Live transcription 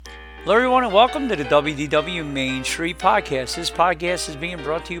Hello, everyone, and welcome to the WDW Main Street Podcast. This podcast is being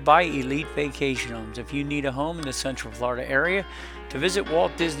brought to you by Elite Vacation Homes. If you need a home in the Central Florida area to visit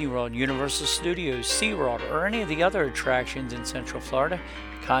Walt Disney World, Universal Studios, SeaWorld, or any of the other attractions in Central Florida,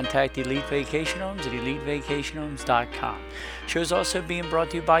 contact Elite Vacation Homes at elitevacationhomes.com. Show's also being brought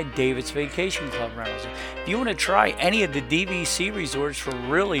to you by David's Vacation Club Rentals. If you want to try any of the DVC resorts for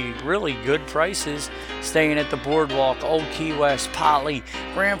really good prices, staying at the Boardwalk, Old Key West, Poly,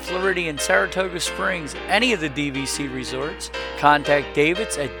 Grand Floridian, Saratoga Springs, any of the DVC resorts, contact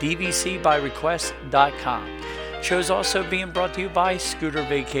David's at dvcbyrequest.com. Show's also being brought to you by Scooter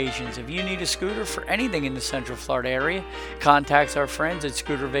Vacations. If you need a scooter for anything in the Central Florida area, contact our friends at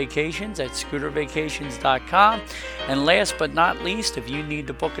Scooter Vacations at scootervacations.com. And last but not least, if you need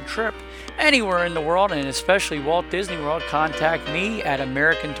to book a trip anywhere in the world, and especially Walt Disney World, contact me at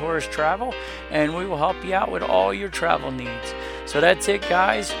American Tourist Travel, and we will help you out with all your travel needs. So that's it,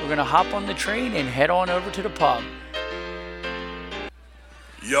 guys. We're going to hop on the train and head on over to the pub.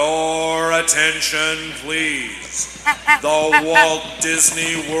 Your attention, please. The Walt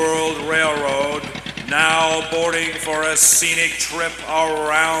Disney World Railroad now boarding for a scenic trip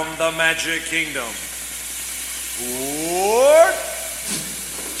around the Magic Kingdom. Board!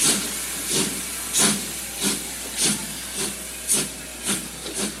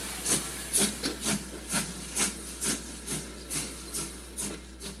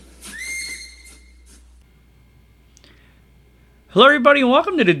 Hello, everybody, and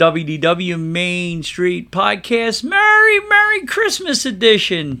welcome to the WDW Main Street Podcast. Merry Christmas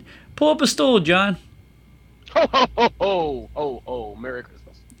edition. Pull up a stool, John. Ho, ho, ho, ho, ho, ho. Merry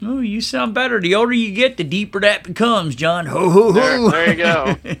Christmas. Oh, you sound better. The older you get, the deeper that becomes, John. Ho, ho, ho. There you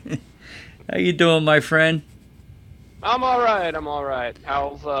go. How you doing, my friend? I'm all right.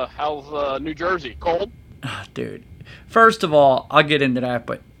 How's New Jersey? Cold? Oh, dude. First of all, I'll get into that,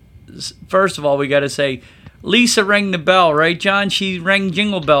 but first of all, we got to say, Lisa rang the bell, right, John? She rang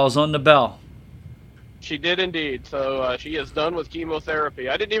jingle bells on the bell. She did indeed. So she is done with chemotherapy.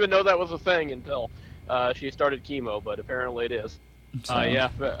 I didn't even know that was a thing until she started chemo, but apparently it is.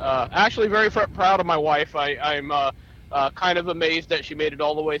 Actually very proud of my wife. I'm kind of amazed that she made it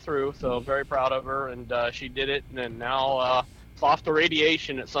all the way through, so I'm very proud of her, and she did it, and now it's off to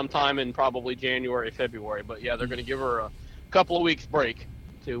radiation at some time in probably January, February. But yeah, they're going to give her a couple of weeks break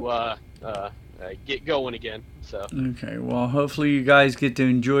to get going again. So okay, well, hopefully you guys get to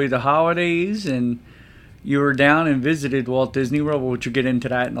enjoy the holidays, and you were down and visited Walt Disney World, which we'll get into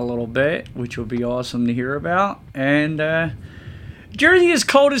that in a little bit, which will be awesome to hear about. And Jersey is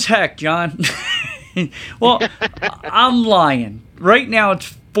cold as heck, John. Well, I'm lying. Right now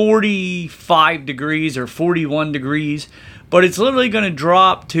it's 45 degrees or 41 degrees, but it's literally going to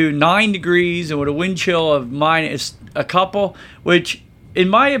drop to 9 degrees and with a wind chill of minus a couple, which in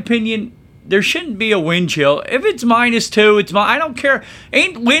my opinion, there shouldn't be a wind chill. If it's -2, I don't care.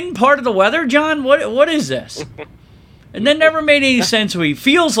 Ain't wind part of the weather, John? What is this? And that never made any sense to me.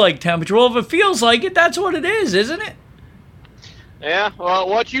 Feels like temperature. Well, if it feels like it, that's what it is, isn't it? Yeah, well,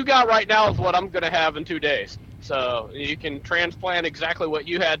 what you got right now is what I'm going to have in 2 days. So you can transplant exactly what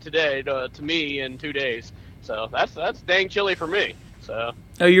you had today to me in 2 days. So that's dang chilly for me. So.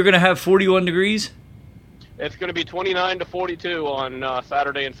 Oh, you're going to have 41 degrees? It's going to be 29 to 42 on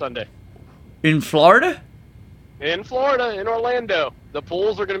Saturday and Sunday. In Florida? In Florida, in Orlando. The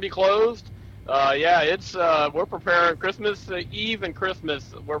pools are going to be closed. It's we're preparing Christmas Eve and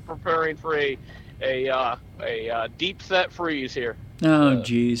Christmas. We're preparing for a deep set freeze here. Oh,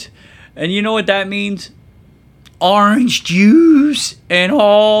 jeez. And you know what that means? Orange juice and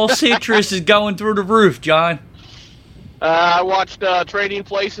all citrus is going through the roof, John. I watched Trading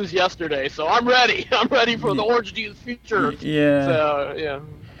Places yesterday, so I'm ready. I'm ready for the orange juice future. Yeah. So, yeah.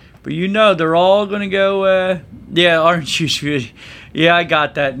 But you know they're all going to go, orange juice. Yeah, I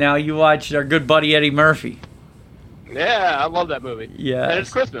got that now. You watched our good buddy Eddie Murphy. Yeah, I love that movie. Yeah. And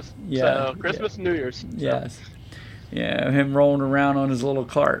it's Christmas. Yeah. So Christmas and New Year's. So. Yes. Yeah, him rolling around on his little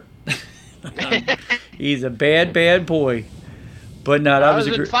cart. He's a bad boy. But no, that was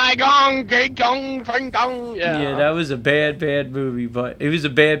a Saigon, Gong, Gong. Yeah, that was a bad movie. But he was a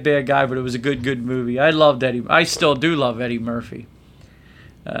bad guy, but it was a good movie. I loved Eddie. I still do love Eddie Murphy.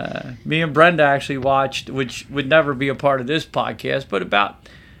 Me and Brenda actually watched, which would never be a part of this podcast, but about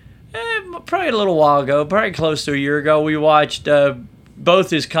probably a little while ago, probably close to a year ago, we watched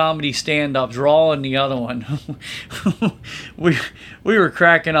both his comedy stand-ups, Raw and the other one. we were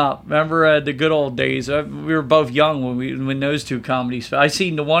cracking up. Remember the good old days? We were both young when those two comedies. I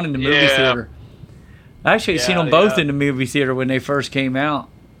seen the one in the movie theater. Actually, I seen them both in the movie theater when they first came out.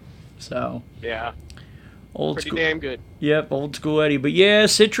 So yeah. Pretty damn good. Yep, old school Eddie. But yeah,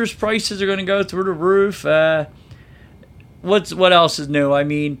 citrus prices are going to go through the roof. What else is new? I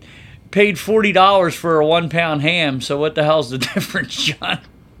mean, paid $40 for a 1 pound ham. So what the hell's the difference, John?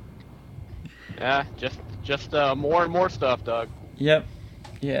 Yeah, just more and more stuff, Doug. Yep.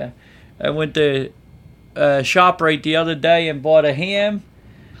 Yeah, I went to ShopRite the other day and bought a ham,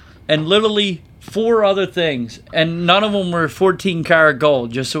 and literally 4 other things, and none of them were 14 karat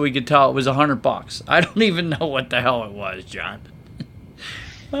gold, just so we could tell it was $100. I don't even know what the hell it was, John.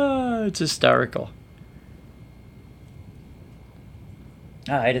 It's hysterical.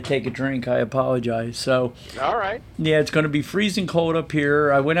 I had to take a drink. I apologize. So, all right. Yeah, it's going to be freezing cold up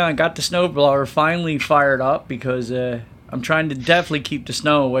here. I went out and got the snowblower finally fired up because I'm trying to definitely keep the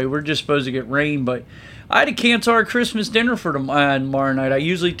snow away. We're just supposed to get rain, but I had to cancel our Christmas dinner for tomorrow night. I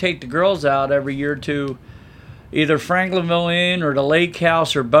usually take the girls out every year to either Franklinville Inn or the Lake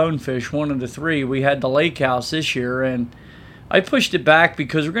House or Bonefish, one of the 3. We had the Lake House this year, and I pushed it back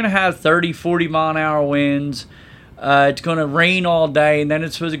because we're going to have 30, 40 mile an hour winds. It's going to rain all day, and then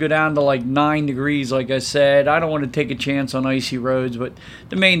it's supposed to go down to like 9 degrees, like I said. I don't want to take a chance on icy roads, but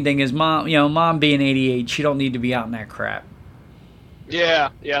the main thing is Mom being 88, she don't need to be out in that crap. Yeah,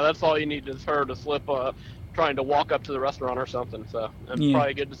 that's all you need is her to slip trying to walk up to the restaurant or something. So that's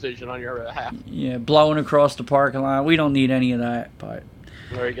probably a good decision on your behalf. Yeah, blowing across the parking lot. We don't need any of that. But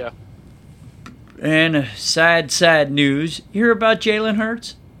there you go. And sad news. You hear about Jalen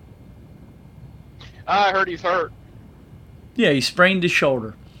Hurts? I heard he's hurt. Yeah, he sprained his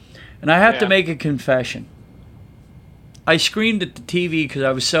shoulder. And I have to make a confession. I screamed at the TV because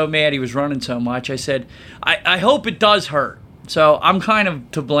I was so mad he was running so much. I said, I hope it does hurt. So I'm kind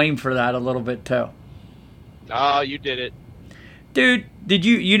of to blame for that a little bit too. Oh, you did it. Dude,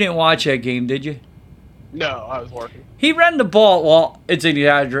 you didn't watch that game, did you? No, I was working. He ran the ball, well, it's an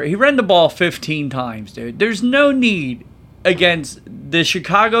exaggeration. He ran the ball 15 times, dude. There's no need against the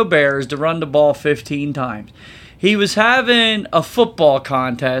Chicago Bears to run the ball 15 times. He was having a football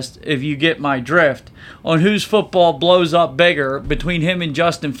contest, if you get my drift, on whose football blows up bigger between him and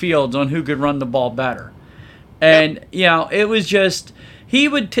Justin Fields on who could run the ball better. And, it was just, he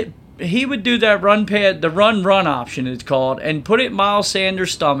would do that the run option it's called, and put it in Miles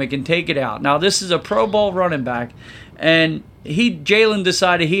Sanders' stomach and take it out. Now, this is a Pro Bowl running back, and Jalen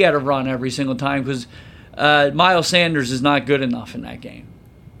decided he had to run every single time because Miles Sanders is not good enough in that game.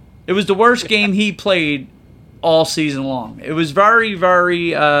 It was the worst game he played all season long. It was very, very,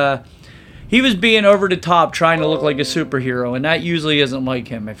 he was being over the top trying to look like a superhero, and that usually isn't like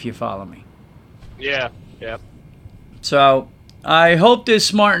him, if you follow me. Yeah. So I hope this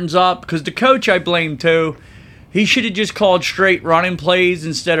smartens up, because the coach I blame too. He should have just called straight running plays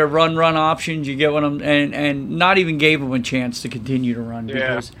instead of run options. You get what I'm, and not even gave him a chance to continue to run,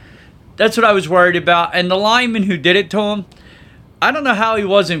 because that's what I was worried about. And the lineman who did it to him, I don't know how he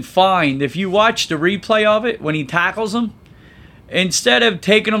wasn't fined. If you watch the replay of it, when he tackles him, instead of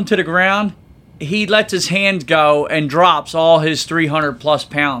taking him to the ground, he lets his hands go and drops all his 300-plus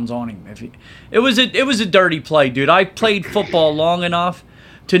pounds on him. It was a dirty play, dude. I played football long enough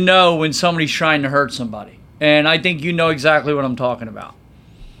to know when somebody's trying to hurt somebody. And I think you know exactly what I'm talking about.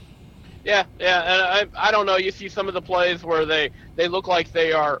 Yeah, and I don't know. You see some of the plays where they look like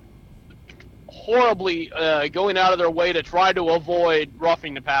they are horribly going out of their way to try to avoid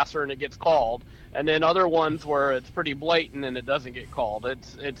roughing the passer, and it gets called. And then other ones where it's pretty blatant and it doesn't get called.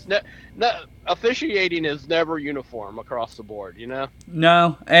 Officiating is never uniform across the board,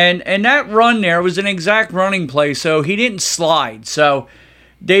 No, and that run there was an exact running play, so he didn't slide. So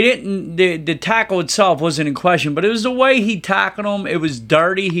they didn't. The tackle itself wasn't in question, but it was the way he tackled him. It was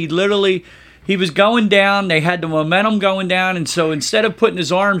dirty. He was going down. They had the momentum going down, and so instead of putting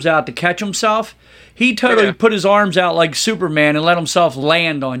his arms out to catch himself, he totally put his arms out like Superman and let himself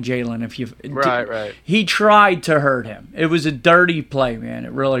land on Jalen. Right. He tried to hurt him. It was a dirty play, man.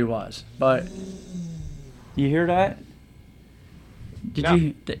 It really was. But you hear that?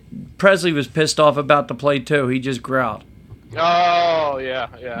 Presley was pissed off about the play too. He just growled. Oh yeah.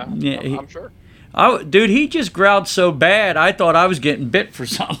 I'm sure. Dude, he just growled so bad, I thought I was getting bit for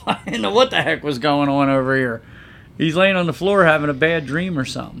something. I didn't know what the heck was going on over here. He's laying on the floor having a bad dream or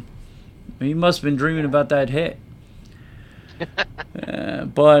something. He must have been dreaming about that hit.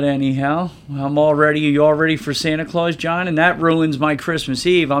 But anyhow, Are you all ready for Santa Claus, John? And that ruins my Christmas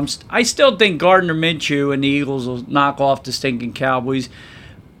Eve. I still think Gardner Minshew and the Eagles will knock off the stinking Cowboys.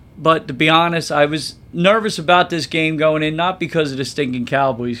 But to be honest, I was nervous about this game going in, not because of the stinking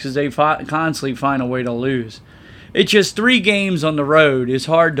Cowboys, because they constantly find a way to lose. It's just 3 games on the road is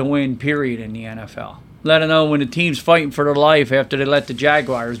hard to win, period, in the NFL. Let alone when the team's fighting for their life after they let the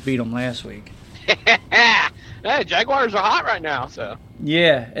Jaguars beat them last week. Hey, Jaguars are hot right now, so.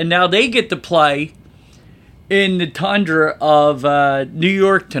 Yeah, and now they get to play in the tundra of New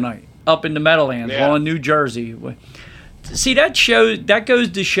York tonight, up in the Meadowlands, Yeah. well, in New Jersey. See, that goes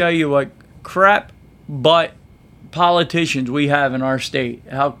to show you what crap butt politicians we have in our state,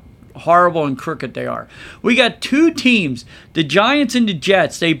 how horrible and crooked they are. We got two teams, the Giants and the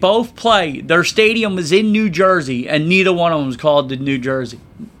Jets. They both play. Their stadium is in New Jersey, and neither one of them is called the New Jersey.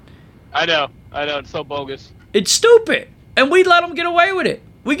 I know. It's so bogus. It's stupid, and we let them get away with it.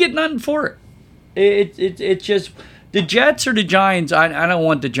 We get nothing for it. It's just the Jets or the Giants. I don't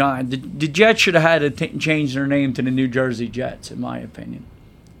want the Giants. The Jets should have had to change their name to the New Jersey Jets, in my opinion.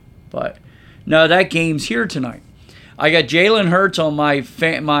 But no, that game's here tonight. I got Jalen Hurts on my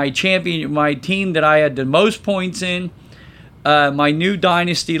team that I had the most points in. My new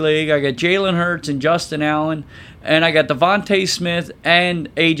dynasty league. I got Jalen Hurts and Justin Allen, and I got Devontae Smith and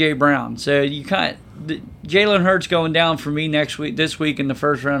AJ Brown. So Jalen Hurts going down for me this week in the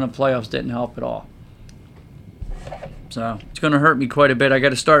first round of playoffs didn't help at all. So it's going to hurt me quite a bit. I got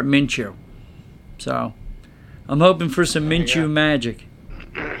to start Minshew. So I'm hoping for some Minshew magic.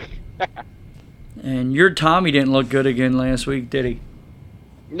 And your Tommy didn't look good again last week, did he?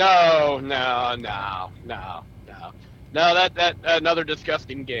 No. That another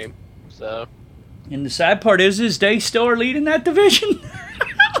disgusting game. So. And the sad part is they still are leading that division.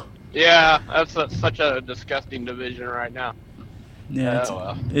 Yeah, that's such a disgusting division right now.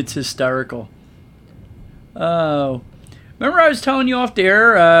 Yeah, it's hysterical. Oh, remember I was telling you off the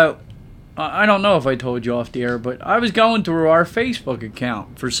air? I don't know if I told you off the air, but I was going through our Facebook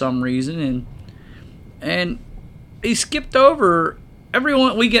account for some reason, and they skipped over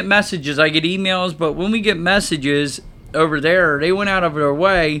everyone. We get messages, I get emails, but when we get messages over there, they went out of their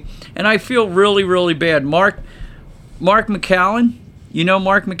way, and I feel really, really bad. Mark McCowan, you know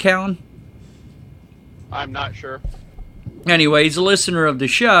Mark McCowan? I'm not sure. Anyway, he's a listener of the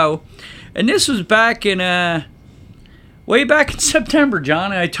show, and this was back in way back in September,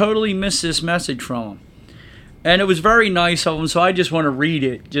 John, and I totally missed this message from him. And it was very nice of him, so I just want to read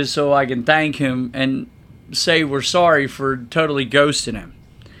it just so I can thank him and say we're sorry for totally ghosting him.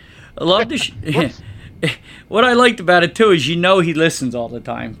 I love the what I liked about it, too, is he listens all the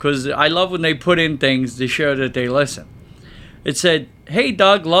time, because I love when they put in things to show that they listen. It said, "Hey,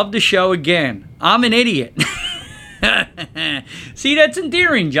 Doug, love the show again. I'm an idiot." See, that's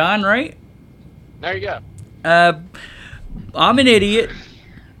endearing, John, right? There you go. I'm an idiot,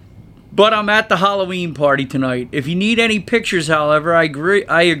 but I'm at the Halloween party tonight. If you need any pictures, however, I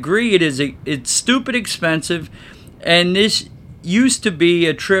agree it's stupid expensive, and this used to be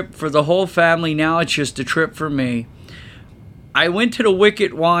a trip for the whole family. Now it's just a trip for me. I went to the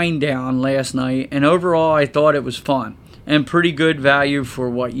Wicked Wine Down last night, and overall I thought it was fun and pretty good value for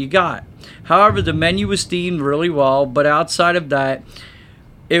what you got. However, the menu was themed really well, but outside of that,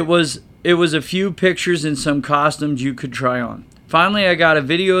 it was a few pictures and some costumes you could try on. Finally, I got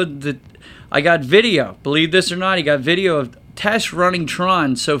video. Believe this or not, he got video of Tess running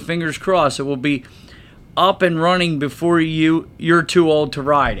Tron, so fingers crossed it will be up and running before you're too old to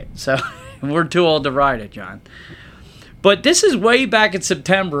ride it. So we're too old to ride it, John. But this is way back in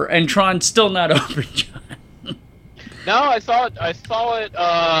September, and Tron's still not open, John. No, I saw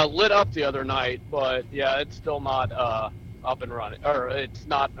it lit up the other night, but yeah, it's still not up and running, or it's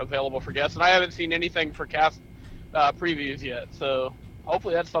not available for guests, and I haven't seen anything for cast previews yet. So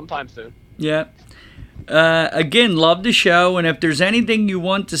hopefully that's sometime soon. Yeah. Again, love the show, and if there's anything you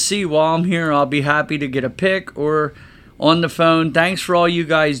want to see while I'm here, I'll be happy to get a pic or on the phone. Thanks for all you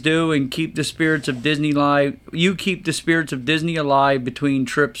guys do, and keep the spirits of Disney alive. You keep the spirits of Disney alive between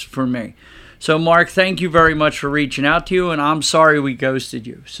trips for me. So, Mark, thank you very much for reaching out to you, and I'm sorry we ghosted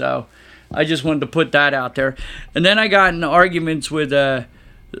you. So, I just wanted to put that out there. And then I got in arguments with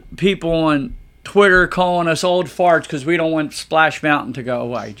people on Twitter calling us old farts because we don't want Splash Mountain to go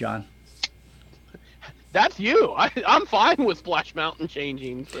away, John. That's you. I'm fine with Splash Mountain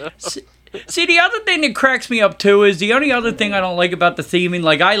changing. So. See, the other thing that cracks me up, too, is the only other thing I don't like about the theming,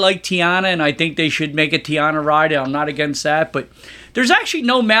 like, I like Tiana, and I think they should make a Tiana ride, and I'm not against that, but there's actually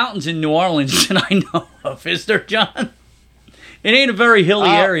no mountains in New Orleans that I know of, is there, John? It ain't a very hilly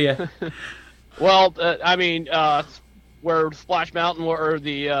area. Well, where Splash Mountain or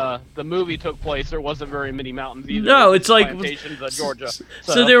the movie took place, there wasn't very many mountains either. No, it's like plantations of Georgia.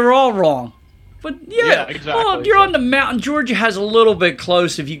 So they were all wrong. But yeah, exactly. Well, if you're on the mountain, Georgia has a little bit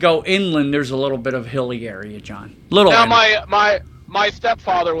close. If you go inland, there's a little bit of hilly area, John. Now, my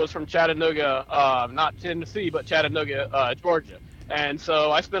stepfather was from Chattanooga, not Tennessee, but Chattanooga, Georgia. And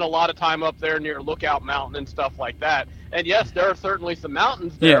so I spent a lot of time up there near Lookout Mountain and stuff like that. And yes, there are certainly some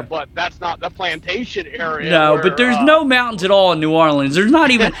mountains there, Yeah. But that's not the plantation area. No, where, but there's no mountains at all in New Orleans. There's not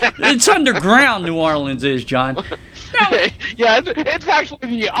even. It's underground. New Orleans is, John. Yeah, it's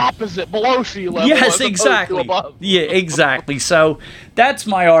actually the opposite, below sea level. Yes, as opposed to exactly. above. Yeah, exactly. So that's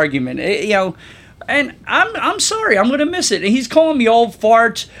my argument. And I'm sorry, I'm gonna miss it. And he's calling me old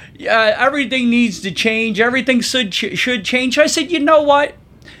farts. Everything needs to change. Everything should change. I said, you know what?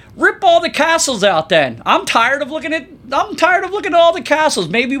 Rip all the castles out. Then I'm tired of looking at all the castles.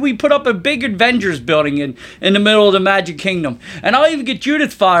 Maybe we put up a big Avengers building in the middle of the Magic Kingdom, and I'll even get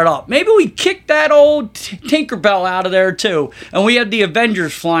Judith fired up. Maybe we kick that old Tinkerbell out of there too, and we have the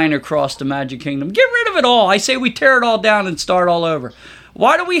Avengers flying across the Magic Kingdom. Get rid of it all. I say we tear it all down and start all over.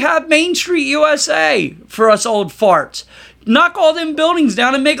 Why do we have Main Street USA for us old farts? Knock all them buildings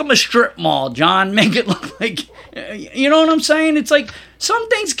down and make them a strip mall, John. Make it look like, you know what I'm saying? It's like some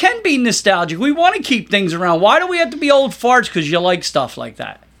things can be nostalgic. We want to keep things around. Why do we have to be old farts because you like stuff like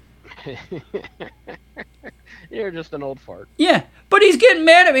that? You're just an old fart. Yeah, but he's getting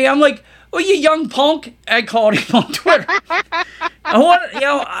mad at me. I'm like, well, you young punk. I called him on Twitter.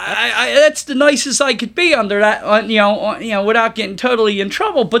 That's the nicest I could be under that, without getting totally in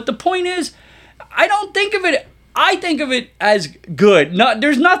trouble. But the point is, I don't think of it. I think of it as good.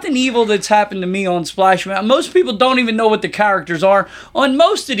 There's nothing evil that's happened to me on Splash Mountain. Most people don't even know what the characters are on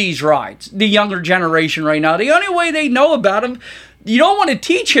most of these rides. The younger generation right now, the only way they know about them, you don't want to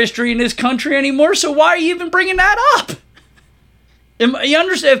teach history in this country anymore. So why are you even bringing that up? You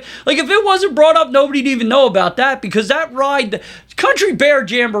understand? Like, if it wasn't brought up, nobody'd even know about that, because that ride, the Country Bear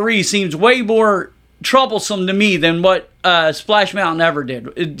Jamboree, seems way more troublesome to me than what Splash Mountain ever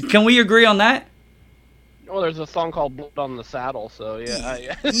did. Can we agree on that? Well, there's a song called Blood on the Saddle, so yeah.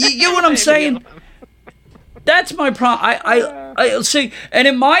 You get what I'm saying? That's my problem. I see, and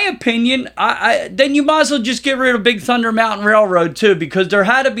in my opinion, then you might as well just get rid of Big Thunder Mountain Railroad too, because there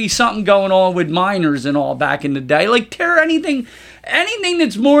had to be something going on with miners and all back in the day. Like, tear anything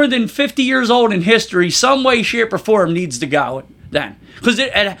that's more than 50 years old in history, some way, shape, or form needs to go then. Because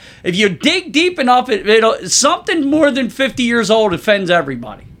if you dig deep enough, something more than 50 years old offends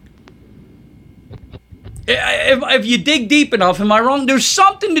everybody. If you dig deep enough, am I wrong? There's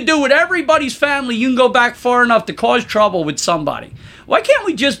something to do with everybody's family. You can go back far enough to cause trouble with somebody. Why can't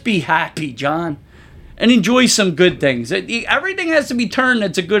we just be happy, John, and enjoy some good things? Everything has to be turned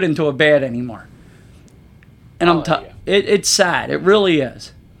that's a good into a bad anymore. And it's sad. It really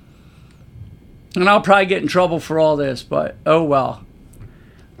is. And I'll probably get in trouble for all this, but oh well.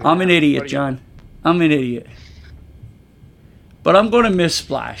 I'm an idiot, John. I'm an idiot. But I'm going to miss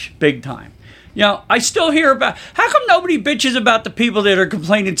Splash big time. I still hear about... How come nobody bitches about the people that are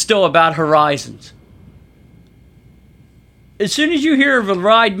complaining still about Horizons? As soon as you hear of a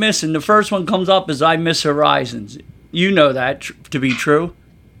ride missing, the first one comes up is I miss Horizons. You know that to be true.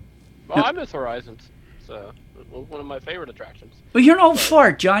 Well, I miss Horizons. It's one of my favorite attractions. Well, you're an old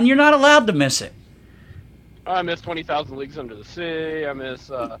fart, John. You're not allowed to miss it. I miss 20,000 Leagues Under the Sea. I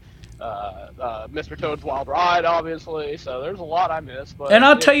miss... Mr. Toad's Wild Ride, obviously. So there's a lot I miss. But and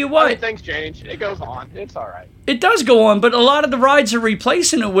I'll tell you what, things change. It goes on. It's all right. It does go on, but a lot of the rides they're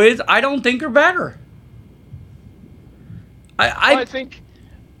replacing it with, I don't think are better. I think,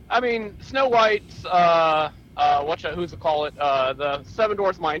 Snow White's, who's to call it? The Seven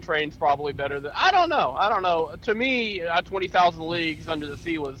Dwarfs Mine Train's probably better than. I don't know. To me, 20,000 Leagues Under the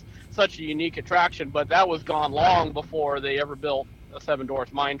Sea was such a unique attraction, but that was gone long before they ever built a Seven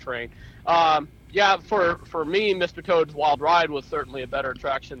Dwarfs Mine Train. For me, Mr. Toad's Wild Ride was certainly a better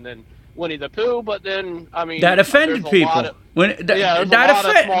attraction than Winnie the Pooh, but then, that offended people. There's a lot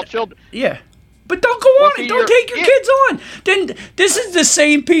of small children. Yeah. But don't go on it. Don't take your kids on. Then this is the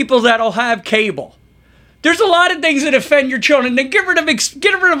same people that'll have cable. There's a lot of things that offend your children. Then get rid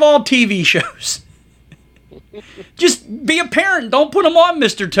of all TV shows. Just be a parent. Don't put them on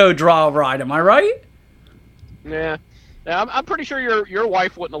Mr. Toad's Wild Ride. Am I right? Yeah. Yeah, I'm pretty sure your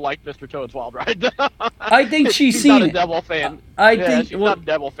wife wouldn't have liked Mr. Toad's Wild Ride. I think she's seen not a Devil fan. She's not a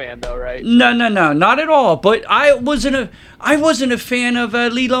Devil fan though, right? No, not at all. But I wasn't a fan of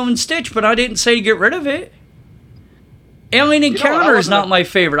Lilo and Stitch, but I didn't say get rid of it. Alien Encounter is not my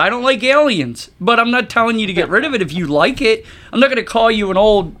favorite. I don't like aliens, but I'm not telling you to get rid of it if you like it. I'm not going to call you an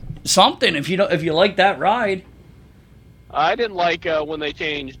old something if you like that ride. I didn't like when they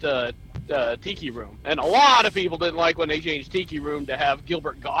changed Tiki Room, and a lot of people didn't like when they changed Tiki Room to have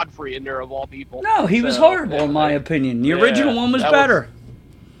Gilbert Godfrey in there of all people. No, he was horrible in my opinion. The original one was better,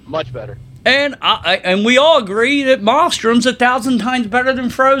 much better. And and we all agree that Maelstrom's 1,000 times better than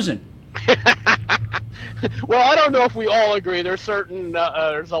Frozen. Well, I don't know if we all agree. There's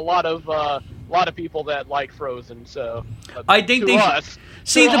there's a lot of people that like Frozen. So I think to us,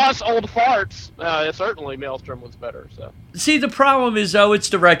 see to us old farts, certainly Maelstrom was better. So see, the problem is though it's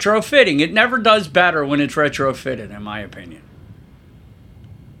the retrofitting. It never does better when it's retrofitted, in my opinion.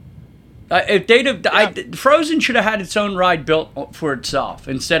 If they'd have, Frozen should have had its own ride built for itself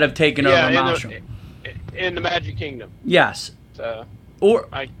instead of taking over Maelstrom. In the Magic Kingdom. Yes. So, or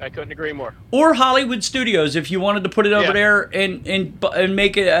I couldn't agree more. Or Hollywood Studios, if you wanted to put it over there and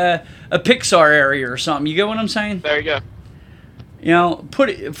make it a Pixar area or something. You get what I'm saying? There you go. You know,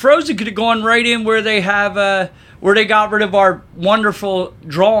 Frozen could have gone right in where they have where they got rid of our wonderful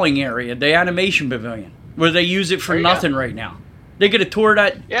drawing area, the animation pavilion, where they use it for nothing right now. They could have tore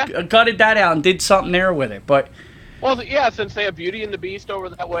that, gutted that out, and did something there with it. But well, yeah, since they have Beauty and the Beast over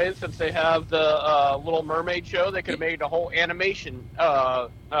that way, since they have the Little Mermaid show, they could have made a whole animation,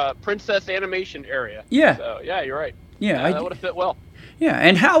 princess animation area. Yeah. So yeah, you're right. Yeah, that would have fit well. Yeah,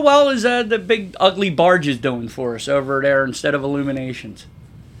 and how well is the big ugly barges doing for us over there instead of Illuminations?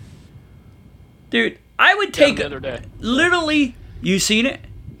 Dude, I would take the other day. Literally, you seen it?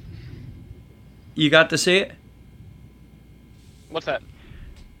 You got to see it? What's that?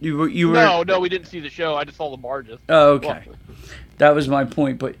 You were No, we didn't see the show. I just saw the barges. Oh, okay. That was my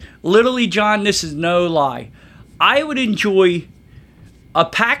point. But literally, John, this is no lie. I would enjoy a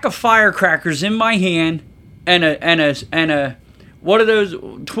pack of firecrackers in my hand and a one of those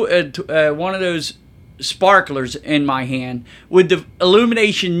sparklers in my hand with the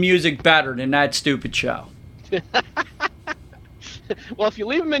Illumination music better than that stupid show. Well, if you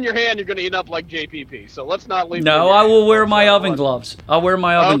leave them in your hand, you're going to eat up like JPP. So let's not leave. No, I will wear my oven gloves. I'll wear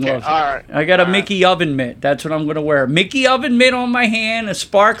my oven gloves. All right. I got a Mickey oven mitt. That's what I'm going to wear. Mickey oven mitt on my hand, a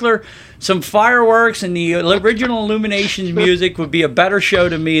sparkler, some fireworks, and the original Illuminations music would be a better show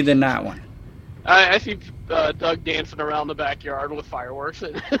to me than that one. I see Doug dancing around the backyard with fireworks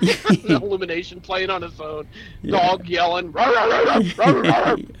and Illumination playing on his own. Dog yelling. Rawr, rawr, rawr, rawr,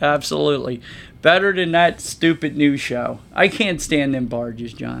 rawr. Absolutely. Better than that stupid new show. I can't stand them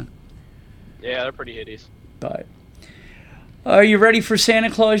barges, John. Yeah, they're pretty hideous. But are you ready for Santa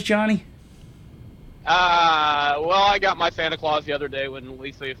Claus, Johnny? Well, I got my Santa Claus the other day when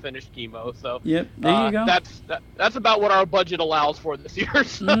Lisa finished chemo, so yep, there you go. That's about what our budget allows for this year.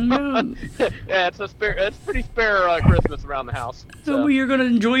 So. Yeah, it's pretty spare Christmas around the house. So. Well, you're gonna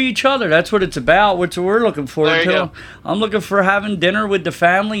enjoy each other. That's what it's about. What we're looking forward to. I'm looking for having dinner with the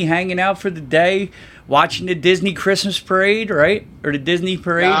family, hanging out for the day, watching the Disney Christmas parade, right? Or the Disney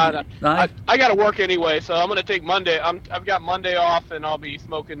parade. I got to work anyway, so I'm gonna take Monday. I've got Monday off, and I'll be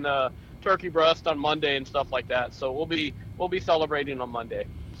smoking turkey breast on Monday and stuff like that. So we'll be celebrating on Monday.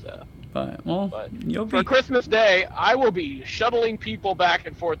 So, but for Christmas Day, I will be shuttling people back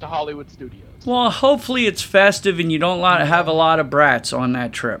and forth to Hollywood Studios. Well, hopefully it's festive and you don't have a lot of brats on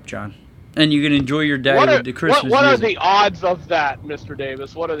that trip, John, and you can enjoy your day with the Christmas. What are the odds of that, Mr.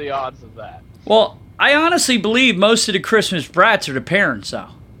 Davis? What are the odds of that? Well, I honestly believe most of the Christmas brats are the parents, though.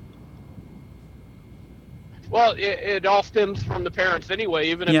 Well, it all stems from the parents anyway.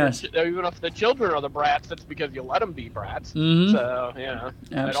 Even if the children are the brats, it's because you let them be brats. Mm-hmm. So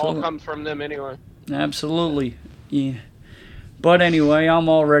it all comes from them anyway. Absolutely, yeah. But anyway, I'm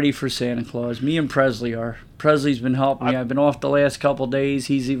all ready for Santa Claus. Me and Presley are. Presley's been helping me. I've been off the last couple days.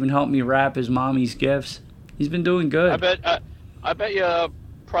 He's even helped me wrap his mommy's gifts. He's been doing good. I bet you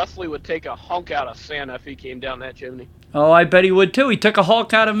Presley would take a hunk out of Santa if he came down that chimney. Oh, I bet he would too. He took a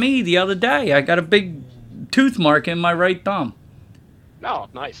hulk out of me the other day. I got a big tooth mark in my right thumb. Oh,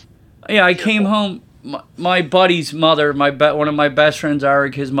 nice. Yeah, I came home. My buddy's mother, one of my best friends,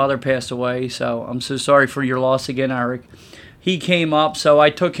 Eric, his mother passed away. So I'm so sorry for your loss again, Eric. He came up, so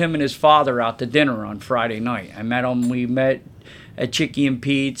I took him and his father out to dinner on Friday night. I met him. We met at Chicky and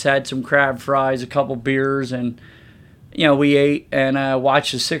Pete's, had some crab fries, a couple beers, and we ate and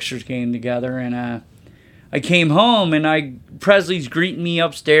watched the Sixers game together. And I came home and Presley's greeting me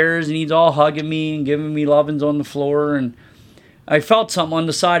upstairs and he's all hugging me and giving me lovin's on the floor, and I felt something on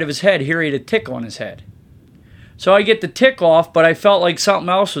the side of his head. Here he had a tick on his head. So I get the tick off, but I felt like something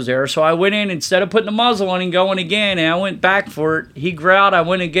else was there. So I went in, instead of putting the muzzle on and going again, and I went back for it. He growled, I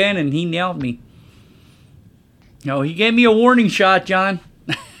went again, and he nailed me. He gave me a warning shot, John.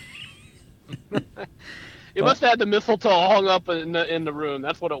 You must have had the mistletoe hung up in the room.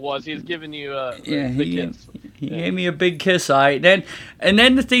 That's what it was. He was giving you a big kiss. He gave me a big kiss. And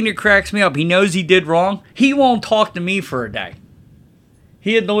then the thing that cracks me up, he knows he did wrong. He won't talk to me for a day.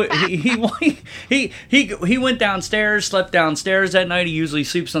 He went downstairs, slept downstairs that night. He usually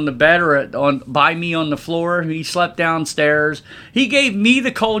sleeps on the bed or by me on the floor. He slept downstairs. He gave me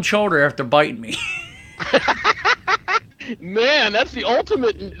the cold shoulder after biting me. Man, that's the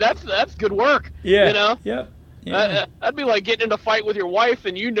ultimate. That's good work. Yeah. You know. Yep. Yeah. That'd be like getting in a fight with your wife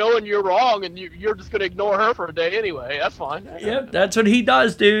and knowing you're wrong and you're just gonna ignore her for a day anyway. That's fine. Yep, that's what he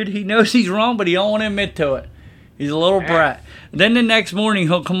does, dude. He knows he's wrong, but he don't want to admit to it. He's a little brat. Then the next morning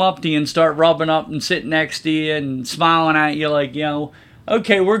he'll come up to you and start rubbing up and sitting next to you and smiling at you like,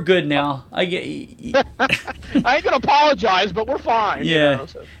 okay, we're good now. I get. I ain't gonna apologize, but we're fine. Yeah,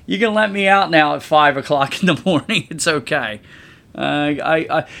 you can let me out now at 5:00 in the morning. It's okay.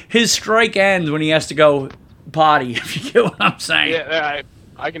 His strike ends when he has to go potty. If you get what I'm saying. Yeah,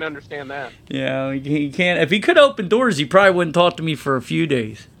 I can understand that. Yeah, he can't. If he could open doors, he probably wouldn't talk to me for a few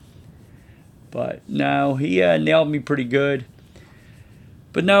days. But no, he nailed me pretty good.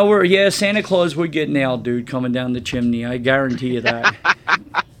 But no, Santa Claus would get nailed, dude, coming down the chimney. I guarantee you that.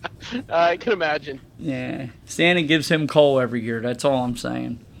 I can imagine. Yeah, Santa gives him coal every year. That's all I'm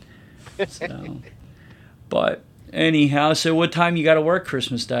saying. So, but anyhow, so what time you got to work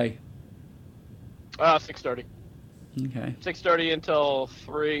Christmas Day? 6:30. Okay. 6:30 until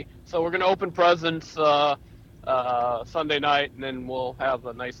 3. So we're gonna open presents Sunday night, and then we'll have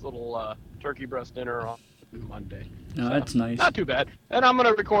a nice little turkey breast dinner on Monday. No, that's nice. Not too bad. And I'm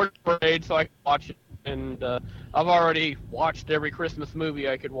gonna record the parade so I can watch it. And I've already watched every Christmas movie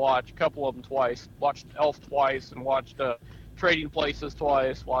I could watch. A couple of them twice. Watched Elf twice, and watched Trading Places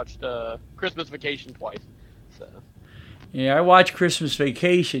twice. Watched Christmas Vacation twice. So. Yeah, I watch Christmas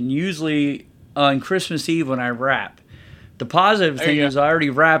Vacation usually on Christmas Eve when I wrap. The positive thing is I already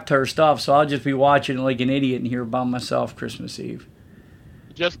wrapped her stuff, so I'll just be watching like an idiot in here by myself Christmas Eve.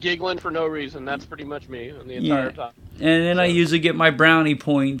 Just giggling for no reason. That's pretty much me the entire time. And then I usually get my brownie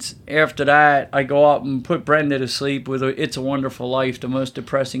points. After that, I go up and put Brenda to sleep with It's a Wonderful Life, the most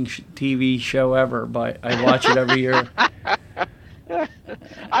depressing TV show ever, but I watch it every year.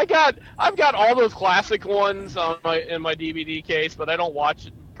 I've got all those classic ones in my DVD case, but I don't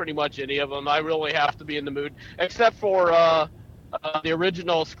watch pretty much any of them. I really have to be in the mood, except for the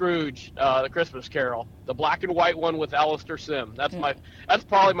original Scrooge, the Christmas Carol, the black and white one with Alistair Sim. That's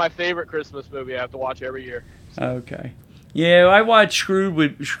probably my favorite Christmas movie. I have to watch every year. So. Okay. Yeah, I watched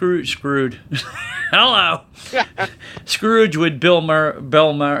Scrooge. Hello. Scrooge with Bill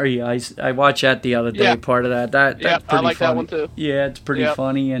Murray. I watched that the other day. Yeah. Part of that. That's pretty I like funny. That one too. Yeah, it's pretty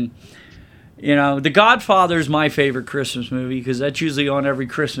funny. And The Godfather is my favorite Christmas movie because that's usually on every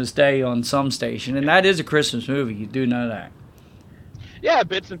Christmas day on some station, and that is a Christmas movie. You do know that. Yeah,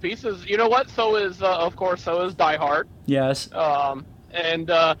 bits and pieces. You know what? So is Die Hard. Yes.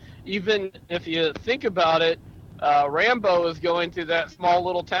 And even if you think about it, Rambo is going to that small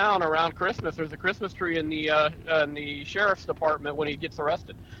little town around Christmas. There's a Christmas tree in the sheriff's department when he gets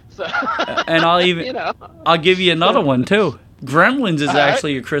arrested. So. And I'll give you another one too. Gremlins is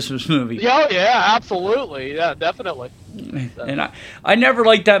actually a Christmas movie. Oh yeah, absolutely. Yeah, definitely. So. And I never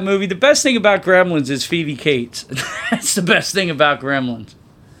liked that movie. The best thing about Gremlins is Phoebe Cates. That's the best thing about Gremlins.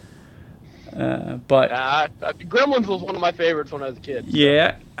 But Gremlins was one of my favorites when I was a kid. So.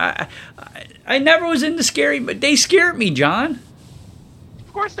 Yeah, I never was into scary, but they scared me, John.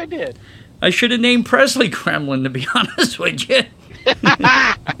 Of course they did. I should have named Presley Gremlin, to be honest with you.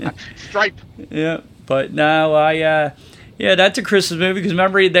 Stripe. Yeah, but now yeah, that's a Christmas movie because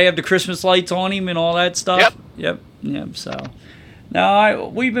remember they have the Christmas lights on him and all that stuff. Yep. So now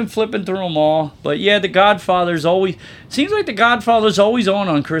we've been flipping through them all, but yeah, The Godfather's always seems like The Godfather's always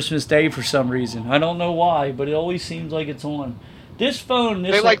on Christmas Day for some reason. I don't know why, but it always seems like it's on. This phone,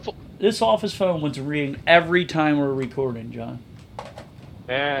 this office phone was ringing every time we're recording, John.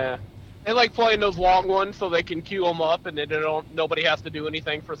 Yeah. They like playing those long ones so they can queue them up and then nobody has to do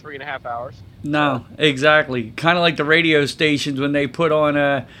anything for 3.5 hours. No, exactly. Kind of like the radio stations when they put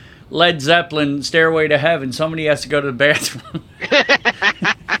on Led Zeppelin, Stairway to Heaven. Somebody has to go to the bathroom.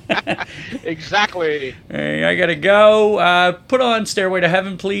 Exactly. Hey, I got to go. Put on Stairway to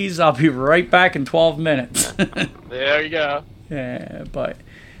Heaven, please. I'll be right back in 12 minutes. There you go. Yeah, but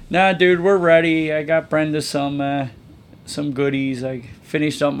nah, dude, we're ready. I got Brenda some goodies. I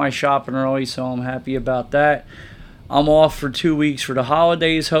finished up my shopping early, so I'm happy about that. I'm off for 2 weeks for the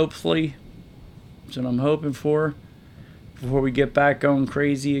holidays, hopefully. That's what I'm hoping for before we get back going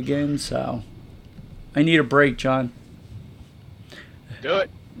crazy again. So I need a break, John. Do it.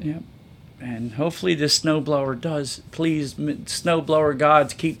 Yep. And hopefully this snowblower does. Please, snowblower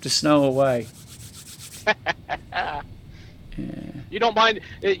gods, keep the snow away. Yeah. You don't mind.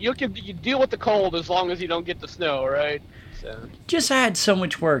 You deal with the cold as long as you don't get the snow, right? So. Just add so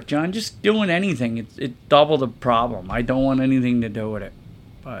much work, John. Just doing anything, it double the problem. I don't want anything to do with it.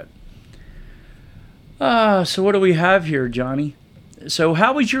 But so what do we have here, Johnny? So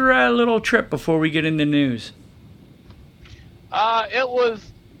how was your little trip before we get into news? It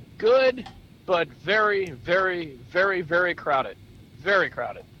was good, but very, very, very, very crowded. Very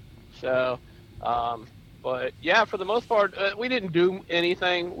crowded. So, but yeah, for the most part, we didn't do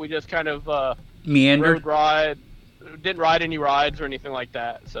anything. We just kind of Meandered? didn't ride any rides or anything like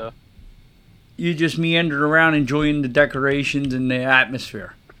that. So You just meandered around enjoying the decorations and the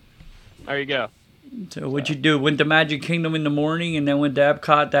atmosphere. there you go. So what'd you do? Went to Magic Kingdom in the morning and then went to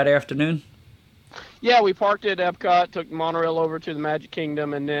Epcot that afternoon? Yeah, we parked at Epcot, took the monorail over to the Magic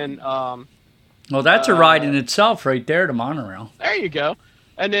Kingdom, and then Well, that's a ride in itself right there, the monorail. there you go.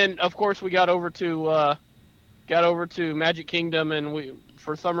 And then, of course, we got over to Magic Kingdom, and we,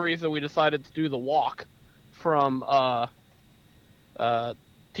 for some reason, we decided to do the walk from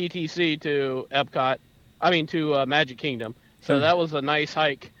TTC to Epcot. I mean, to Magic Kingdom. So that was a nice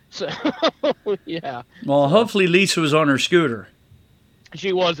hike. So yeah. Well, hopefully Lisa was on her scooter.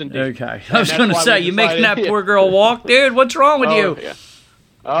 She was indeed. Okay. I was going to say, you making that poor girl walk, dude? What's wrong with you? Yeah.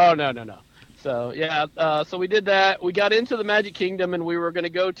 Oh, no. So, yeah, so we did that. We got into the Magic Kingdom, and we were going to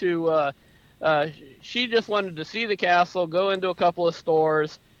go to, she just wanted to see the castle, go into a couple of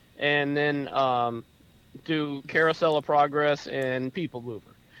stores, and then do Carousel of Progress and People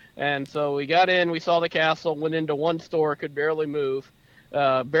Mover. And so we got in, we saw the castle, went into one store, could barely move,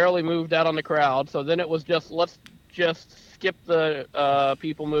 barely moved out on the crowd. So then it was just, let's just skip the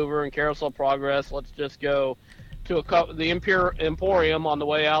People Mover and Carousel of Progress. Let's just go to the Emporium on the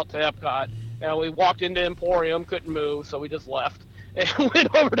way out to Epcot. And we walked into Emporium, couldn't move, so we just left and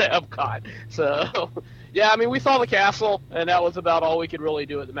went over to Epcot. So, yeah, I mean, we saw the castle, and that was about all we could really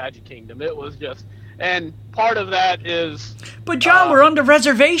do at the Magic Kingdom. It was just, and part of that is... But, John, we're on the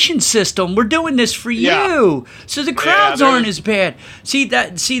reservation system. We're doing this for you. So the crowds aren't as bad. See,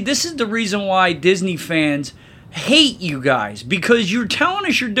 this is the reason why Disney fans hate you guys, because you're telling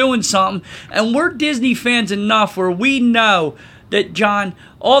us you're doing something, and we're Disney fans enough where we know that, John,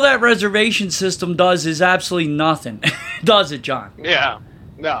 all that reservation system does is absolutely nothing. Does it, John? Yeah.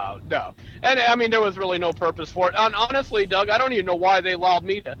 No. And, I mean, there was really no purpose for it. And honestly, Doug, I don't even know why they allowed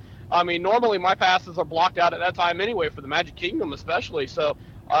me to. I mean, normally my passes are blocked out at that time anyway, for the Magic Kingdom especially. So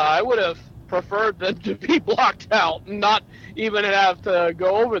I would have preferred them to be blocked out, not even have to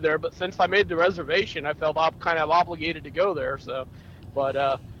go over there. But since I made the reservation, I felt kind of obligated to go there. So, but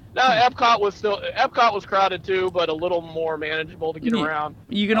no, Epcot was crowded too, but a little more manageable to get around.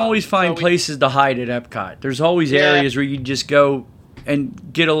 You can always find places to hide at Epcot. There's always areas where you just go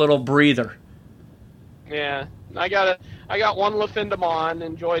and get a little breather. Yeah, I got one Le Fin de Mon,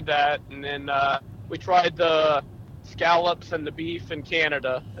 enjoyed that, and then we tried the scallops and the beef in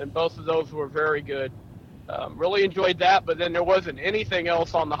Canada, and both of those were very good. Really enjoyed that, but then there wasn't anything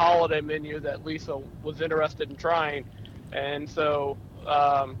else on the holiday menu that Lisa was interested in trying, and so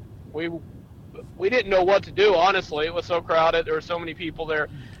we didn't know what to do, honestly. It was so crowded. There were so many people there.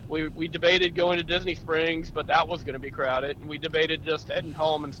 We debated going to Disney Springs, but that was going to be crowded. And we debated just heading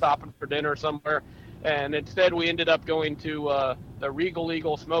home and stopping for dinner somewhere. And instead, we ended up going to the Regal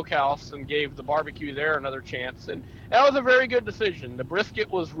Eagle Smokehouse and gave the barbecue there another chance. And that was a very good decision. The brisket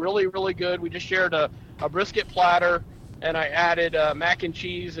was really, really good. We just shared a brisket platter, and I added mac and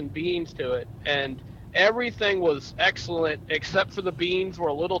cheese and beans to it. And everything was excellent, except for the beans were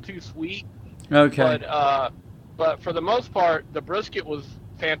a little too sweet. Okay. But for the most part, the brisket was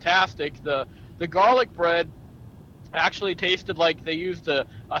fantastic. The garlic bread actually tasted like they used a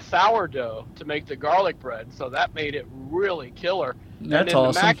sourdough to make the garlic bread, so that made it really killer. That's and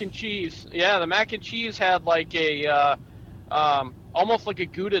awesome. The mac and cheese, the mac and cheese had like a almost like a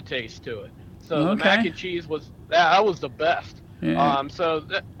Gouda taste to it. So the mac and cheese was that was the best. Yeah. So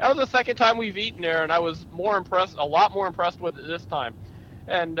that was the second time we've eaten there, and I was a lot more impressed with it this time.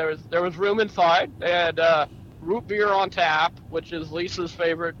 And there was room inside. They had root beer on tap, which is Lisa's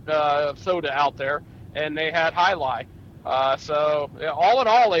favorite soda out there, and they had High Life. So all in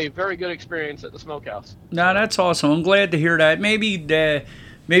all, a very good experience at the Smokehouse. No, that's awesome. I'm glad to hear that. Maybe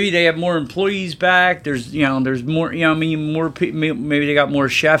they have more employees back. There's more. More people. Maybe they got more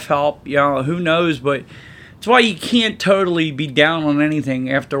chef help. Who knows? But it's why you can't totally be down on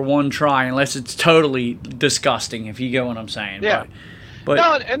anything after one try, unless it's totally disgusting. If you get what I'm saying. Yeah. But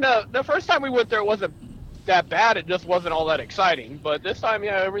no, and the first time we went there, it wasn't that bad. It just wasn't all that exciting. But this time,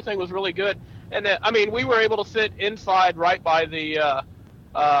 everything was really good. And we were able to sit inside right by the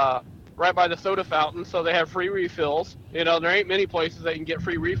soda fountain, so they have free refills. There ain't many places that you can get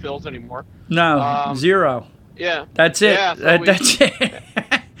free refills anymore. No, zero. Yeah. That's it. Yeah, so that's it.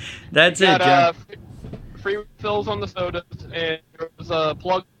 That's it, John. Free refills on the sodas, and there was a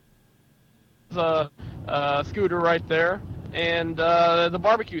plug, scooter right there, and the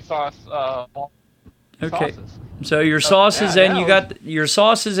barbecue sauce. Okay. sauces. So your sauces and you yeah. got your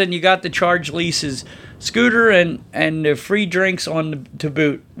sauces and you got the Charge Leases scooter and the free drinks to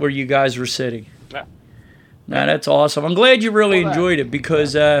boot where you guys were sitting. Yeah. Now that's awesome. I'm glad you really Well, enjoyed it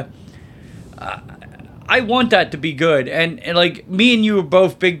because I want that to be good. And like me and you are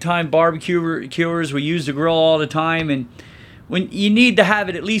both big time barbecuers. We use the grill all the time, and when you need to have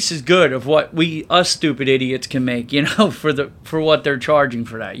it at least as good of what us stupid idiots can make, for what they're charging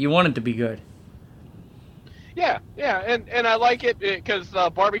for that. You want it to be good. Yeah, and I like it because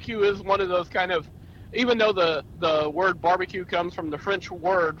barbecue is one of those kind of, even though the word barbecue comes from the French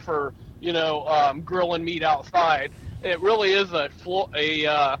word for grilling meat outside, it really is a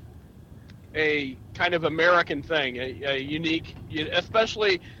kind of American thing, a unique,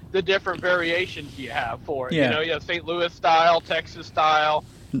 especially the different variations you have for it. Yeah. You have St. Louis style, Texas style,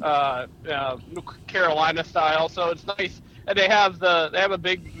 Carolina style. So it's nice. And they have a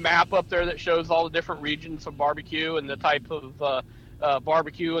big map up there that shows all the different regions of barbecue and the type of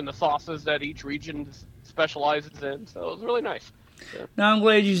barbecue and the sauces that each region specializes in. So it's really nice. Yeah. Now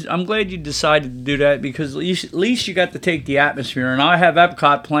I'm glad you decided to do that because at least you got to take the atmosphere. And I have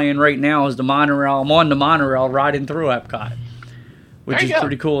Epcot playing right now as the monorail. I'm on the monorail riding through Epcot, which is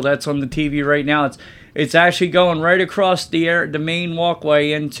pretty cool. That's on the TV right now. It's actually going right across the main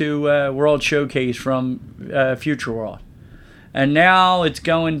walkway into World Showcase from Future World. And now it's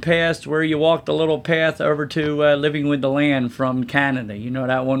going past where you walk the little path over to Living with the Land from Canada. You know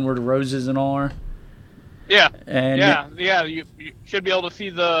that one where the roses and all are? Yeah. And yeah. You should be able to see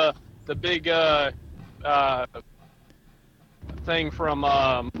the big thing from.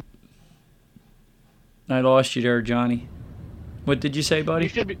 I lost you there, Johnny. What did you say, buddy?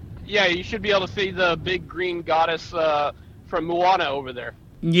 You should be able to see the big green goddess from Moana over there.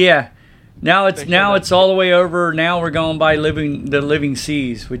 Yeah. Now it's all the way over. Now we're going by the Living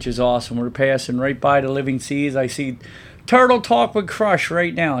Seas, which is awesome. We're passing right by the Living Seas. I see Turtle Talk with Crush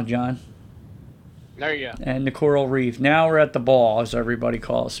right now, John. There you go. And the Coral Reef. Now we're at the ball, as everybody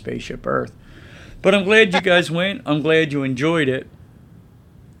calls Spaceship Earth. But I'm glad you guys went. I'm glad you enjoyed it.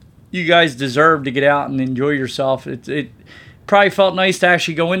 You guys deserve to get out and enjoy yourself. It probably felt nice to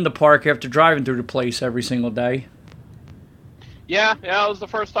actually go in the park after driving through the place every single day. Yeah, it was the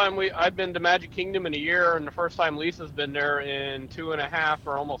first time I've been to Magic Kingdom in a year, and the first time Lisa's been there in 2.5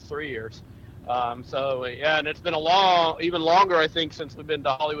 or almost 3 years. And it's been even longer, I think, since we've been to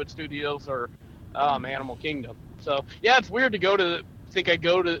Hollywood Studios or Animal Kingdom. So yeah, it's weird to go to. I think I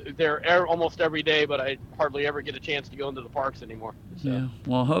go to there almost every day, but I hardly ever get a chance to go into the parks anymore. So. Yeah,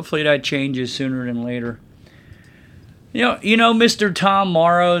 well, hopefully that changes sooner than later. You know, Mr. Tom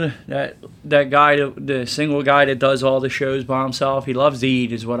Morrow, that guy, the single guy that does all the shows by himself. He loves to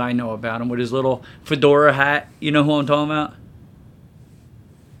eat, is what I know about him, with his little fedora hat. You know who I'm talking about?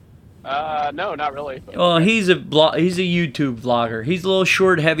 No, not really. Well, he's a YouTube vlogger. He's a little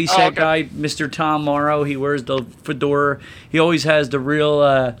short, heavy-set guy, Mr. Tom Morrow. He wears the fedora. He always has the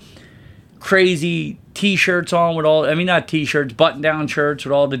real crazy T-shirts on with all. I mean, not T-shirts, button-down shirts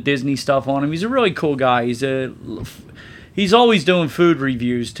with all the Disney stuff on him. He's a really cool guy. He's always doing food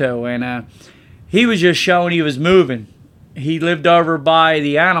reviews too, and he was just showing he was moving. He lived over by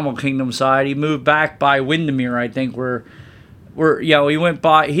the Animal Kingdom side. He moved back by Windermere, I think, where he went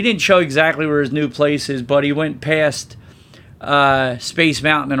by. He didn't show exactly where his new place is, but he went past Space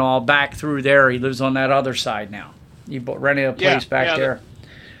Mountain and all back through there. He lives on that other side now. He rented a place back there.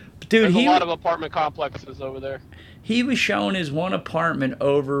 But dude, there's a lot of apartment complexes over there. He was showing his one apartment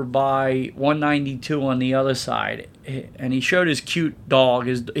over by 192 on the other side, and he showed his cute dog.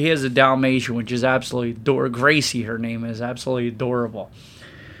 He has a Dalmatian, which is absolutely adorable. Gracie, her name is, absolutely adorable.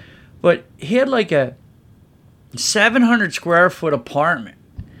 But he had like a 700 square foot apartment,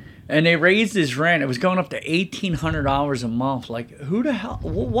 and they raised his rent. It was going up to $1,800 a month. Like, who the hell?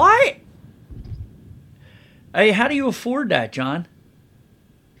 Why? Hey, how do you afford that, John?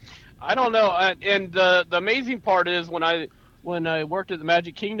 I don't know. And the amazing part is when I worked at the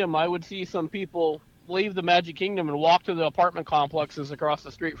Magic Kingdom, I would see some people leave the Magic Kingdom and walk to the apartment complexes across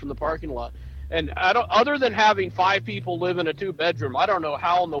the street from the parking lot. And other than having 5 people live in a 2-bedroom, I don't know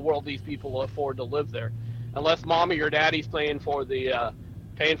how in the world these people afford to live there, unless mommy or daddy's paying for the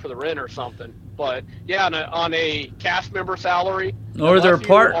rent or something. But yeah, on a cast member salary, or their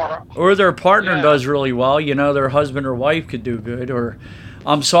partner does really well. You know, their husband or wife could do good. Or,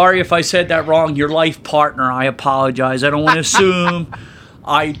 I'm sorry if I said that wrong. Your life partner. I apologize. I don't want to assume.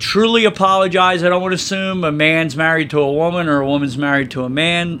 I truly apologize. I don't want to assume a man's married to a woman or a woman's married to a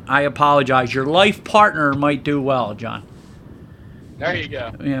man. I apologize. Your life partner might do well, John. There you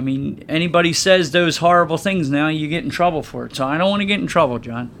go. I mean, anybody says those horrible things now, you get in trouble for it. So I don't want to get in trouble,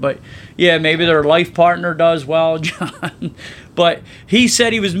 John. But yeah, maybe their life partner does well, John. But he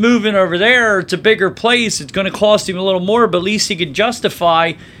said he was moving over there. It's a bigger place. It's going to cost him a little more, but at least he could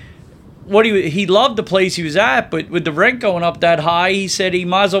justify what he loved the place he was at. But with the rent going up that high, he said he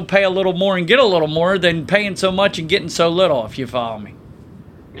might as well pay a little more and get a little more than paying so much and getting so little, if you follow me.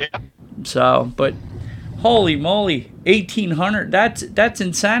 Yeah. So, but holy moly, 1,800. That's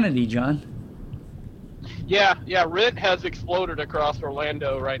insanity, John. Yeah, rent has exploded across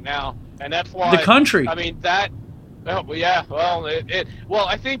Orlando right now, and that's why the country. I mean that. Oh, yeah, well, well,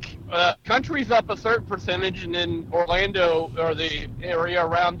 I think country's up a certain percentage, and then Orlando or the area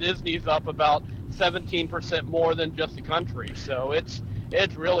around Disney's up about 17% more than just the country. So it's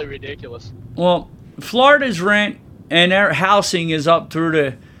really ridiculous. Well, Florida's rent and their housing is up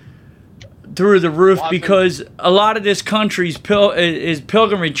through the roof because a lot of this country's is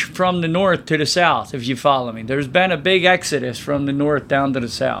pilgrimage from the north to the south, if you follow me. There's been a big exodus from the north down to the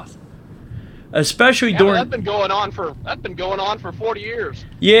south. Especially during that's been going on for 40 years.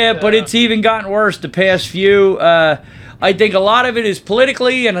 Yeah, but it's even gotten worse the past few. I think a lot of it is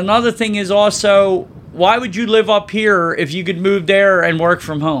politically, and another thing is also, why would you live up here if you could move there and work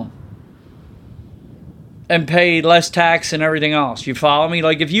from home and pay less tax and everything else? You follow me?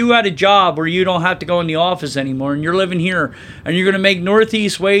 Like if you had a job where you don't have to go in the office anymore and you're living here and you're going to make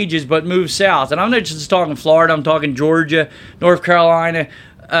northeast wages but move south, and I'm not just talking Florida, I'm talking Georgia, North Carolina,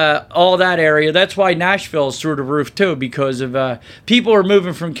 all that area. That's why Nashville's through the roof too, because of people are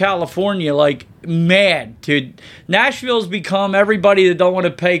moving from California like mad. Nashville's become everybody that don't want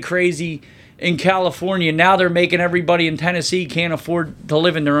to pay crazy in California. Now they're making everybody in Tennessee can't afford to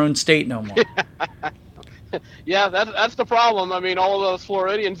live in their own state no more. Yeah, that's the problem. I mean, all of those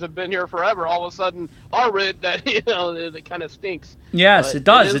Floridians have been here forever. All of a sudden, our rent that it kind of stinks. Yes, it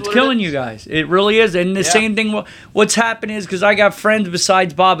does. It's killing you guys. It really is. And the same thing. What's happening is because I got friends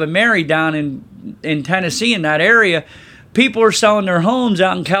besides Bob and Mary down in Tennessee in that area. People are selling their homes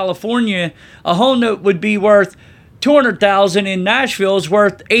out in California. A home that would be worth $200,000 in Nashville is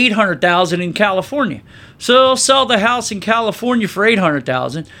worth $800,000 in California. So they'll sell the house in California for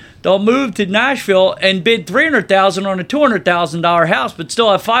 $800,000. They'll move to Nashville and bid $300,000 on a $200,000 house, but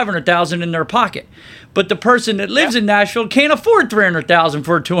still have $500,000 in their pocket. But the person that lives in Nashville can't afford $300,000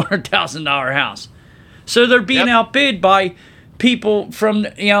 for a $200,000 house. So they're being outbid by people from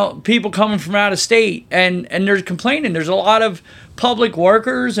people coming from out of state, and they're complaining. There's a lot of public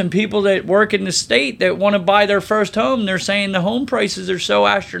workers and people that work in the state that want to buy their first home. They're saying the home prices are so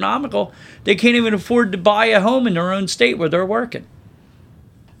astronomical they can't even afford to buy a home in their own state where they're working.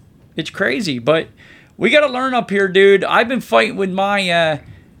 It's crazy, but we got to learn up here, dude. I've been fighting with my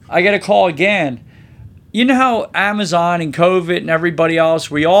I got to call again. You know how Amazon and COVID and everybody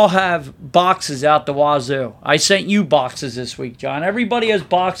else, we all have boxes out the wazoo. I sent you boxes this week, John. Everybody has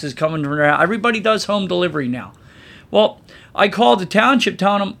boxes coming from their house. Everybody does home delivery now. Well, I called the township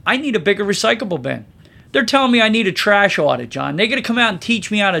telling them I need a bigger recyclable bin. They're telling me I need a trash audit, John. They're going to come out and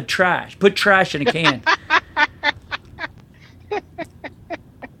teach me how to put trash in a can.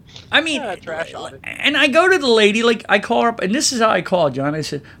 I mean, and I go to the lady, like I call her up, and this is how I call John. I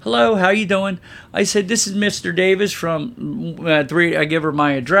said, "Hello, how you doing?" I said, "This is Mr. Davis from 3." I give her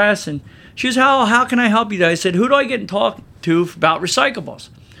my address, and she goes, "How can I help you?" I said, "Who do I get and talk to about recyclables?"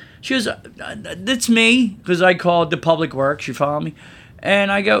 She goes, "That's me," because I called the public works. You follow me? And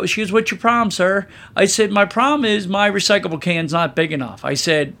I go, she goes, "What's your problem, sir?" I said, "My problem is my recyclable can's not big enough." I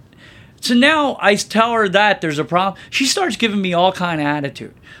said, so now I tell her that there's a problem. She starts giving me all kind of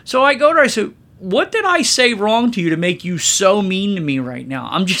attitude. So I go to her, I said, "What did I say wrong to you to make you so mean to me right now?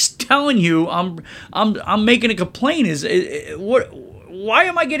 I'm just telling you, I'm making a complaint. Why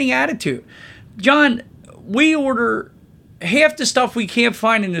am I getting attitude?" John, we order half the stuff we can't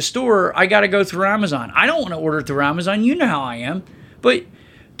find in the store. I got to go through Amazon. I don't want to order through Amazon. You know how I am. But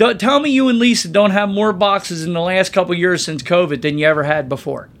tell me you and Lisa don't have more boxes in the last couple of years since COVID than you ever had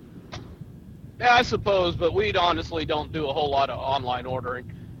before. Yeah, I suppose, but we honestly don't do a whole lot of online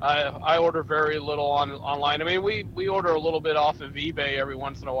ordering. I order very little online. I mean, we order a little bit off of eBay every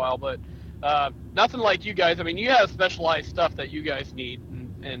once in a while, but nothing like you guys. I mean, you have specialized stuff that you guys need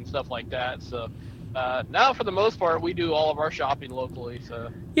and stuff like that. So now, for the most part, we do all of our shopping locally. So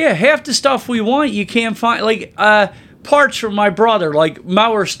yeah, half the stuff we want you can't find. Like parts from my brother, like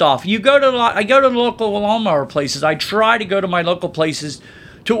mower stuff. I go to the local lawnmower places. I try to go to my local places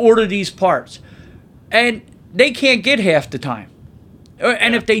to order these parts. And they can't get half the time.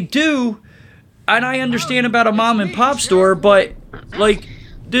 And if they do, and I understand about a mom and pop store, but like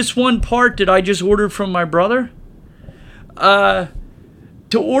this one part that I just ordered from my brother,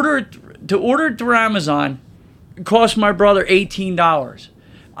 to order it through Amazon, it cost my brother $18.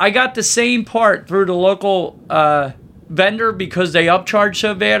 I got the same part through the local vendor because they upcharge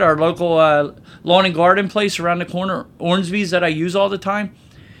so bad. Our local lawn and garden place around the corner, Ormsby's, that I use all the time.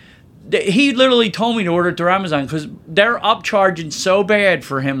 He literally told me to order it through Amazon because they're upcharging so bad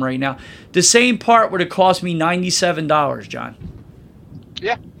for him right now. The same part would have cost me $97, John.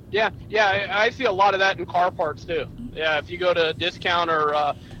 Yeah. I see a lot of that in car parts too. Yeah, if you go to Discount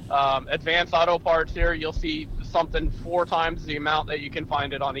or Advanced Auto Parts here, you'll see something 4 times the amount that you can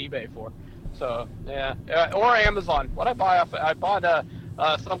find it on eBay for. So yeah, or Amazon. What I bought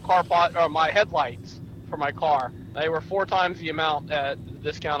some car pot or my headlights for my car. They were 4 times the amount at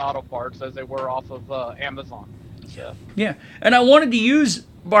Discount Auto Parts as they were off of Amazon. So. Yeah, and I wanted to use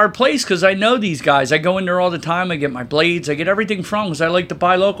our place because I know these guys. I go in there all the time. I get my blades. I get everything from because I like to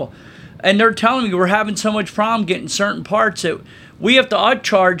buy local. And they're telling me we're having so much problem getting certain parts that we have to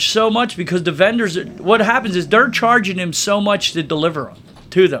upcharge so much because the vendors, what happens is they're charging them so much to deliver them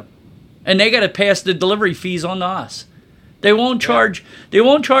to them. And they got to pass the delivery fees on to us. They won't charge. They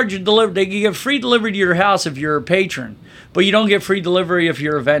won't charge you delivery. They give free delivery to your house if you're a patron, but you don't get free delivery if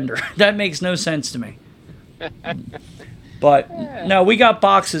you're a vendor. That makes no sense to me. But no, we got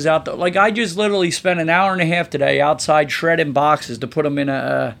boxes out there. Like I just literally spent an hour and a half today outside shredding boxes to put them in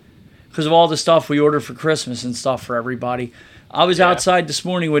because of all the stuff we ordered for Christmas and stuff for everybody. I was outside this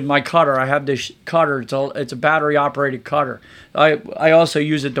morning with my cutter. I have this cutter. It's a battery operated cutter. I also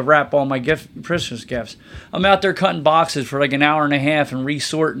use it to wrap all my Christmas gifts. I'm out there cutting boxes for like an hour and a half and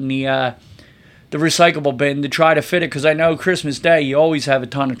resorting the recyclable bin to try to fit it because I know Christmas Day you always have a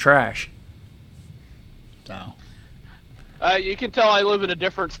ton of trash. So. You can tell I live in a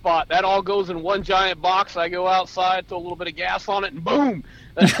different spot. That all goes in one giant box. I go outside, throw a little bit of gas on it, and boom,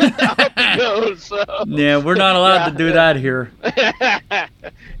 out it goes. So, yeah, we're not allowed to do that here.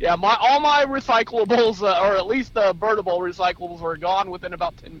 Yeah, all my recyclables, or at least burnable recyclables, were gone within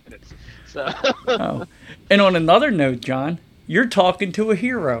about 10 minutes. So. Oh. And on another note, John, you're talking to a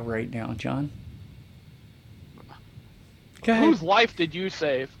hero right now, John. Go ahead. Whose life did you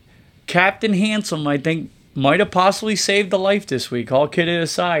save? Captain Handsome, I think, might have possibly saved a life this week, all kidding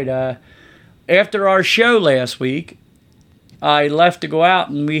aside. After our show last week, I left to go out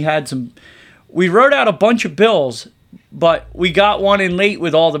and we wrote out a bunch of bills, but we got one in late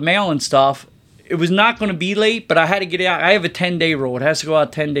with all the mail and stuff. It was not going to be late, but I had to get it out. I have a 10-day rule. It has to go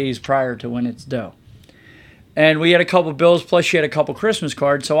out 10 days prior to when it's due. And we had a couple bills, plus she had a couple Christmas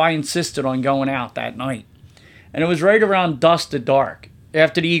cards, so I insisted on going out that night. And it was right around dusk to dark,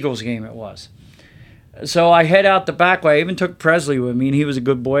 after the Eagles game it was. So I head out the back way. I even took Presley with me, and he was a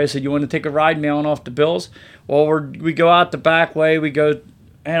good boy. I said, you want to take a ride mailing off the bills? Well, we go out the back way. We go,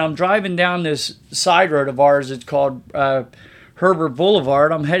 and I'm driving down this side road of ours. It's called Herbert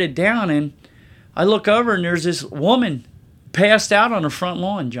Boulevard. I'm headed down, and I look over, and there's this woman passed out on the front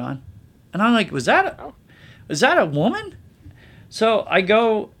lawn, John. And I'm like, is that a woman? So I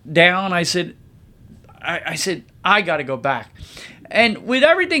go down. I said, I got to go back. And with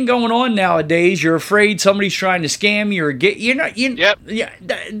everything going on nowadays, you're afraid somebody's trying to scam you or get Yep. Yeah,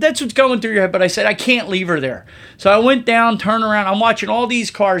 that's what's going through your head. But I said I can't leave her there, so I went down, turned around. I'm watching all these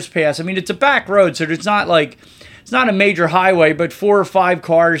cars pass. I mean, it's a back road, so it's not a major highway, but 4 or 5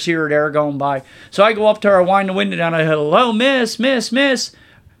 cars here or there going by. So I go up to her, I wind the window down. I said, "Hello, miss.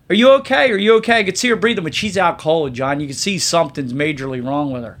 Are you okay? I could see her breathing, but she's out cold, John. You can see something's majorly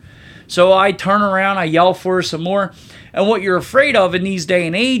wrong with her." So I turn around, I yell for her some more. And what you're afraid of in these day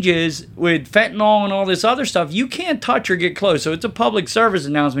and ages with fentanyl and all this other stuff, you can't touch or get close. So it's a public service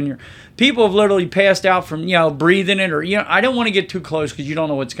announcement. People have literally passed out from, breathing it or, I don't want to get too close because you don't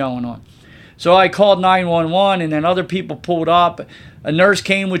know what's going on. So I called 911 and then other people pulled up. A nurse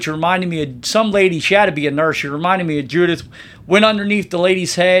came, which reminded me of some lady. She had to be a nurse. She reminded me of Judith. Went underneath the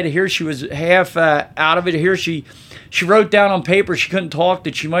lady's head. Here she was half out of it. Here she wrote down on paper she couldn't talk,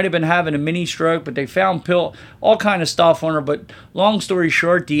 that she might have been having a mini stroke, but they found all kind of stuff on her. But long story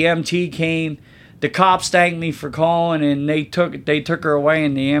short, the EMT came. The cops thanked me for calling, and they took her away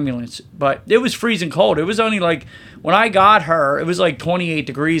in the ambulance. But it was freezing cold. It was only like, when I got her, it was like 28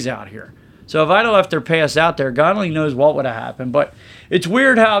 degrees out here. So if I'd have left her passed out there, God only knows what would have happened. But it's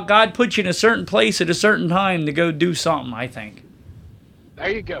weird how God puts you in a certain place at a certain time to go do something, I think. There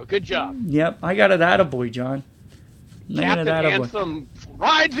you go. Good job. Yep, I got it attaboy, John. Captain Handsome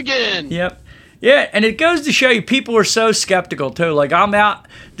rides again. Yep. Yeah, and it goes to show you people are so skeptical, too. Like, I'm out.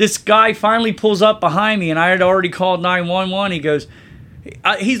 This guy finally pulls up behind me, and I had already called 911. He goes,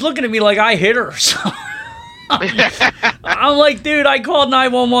 he's looking at me like I hit her. So I'm like, dude, I called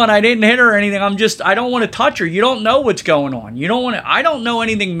 911. I didn't hit her or anything. I don't want to touch her. You don't know what's going on. You don't want to. I don't know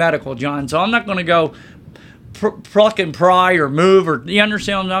anything medical, John. So I'm not going to go pluck and pry or move or. You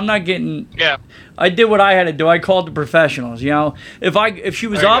understand? I'm not getting. Yeah. I did what I had to do. I called the professionals. You know, if she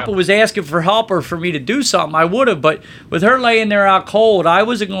was up and was asking for help or for me to do something, I would have. But with her laying there out cold, I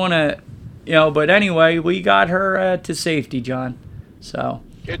wasn't going to. You know. But anyway, we got her to safety, John. So.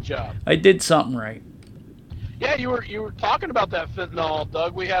 Good job. I did something right. Yeah, you were talking about that fentanyl,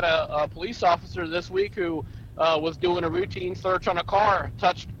 Doug. We had a police officer this week who was doing a routine search on a car,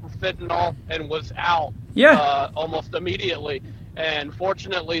 touched fentanyl, and was out. Yeah. Almost immediately. And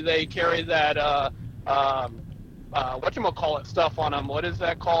fortunately, they carry that whatchamacallit stuff on them. What is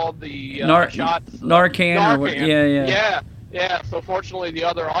that called? The shots. Narcan. Or Yeah. So fortunately, the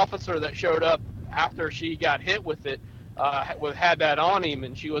other officer that showed up after she got hit with it. Had that on him,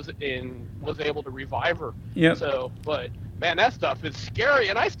 and she was able to revive her. Yeah. So, but man, that stuff is scary,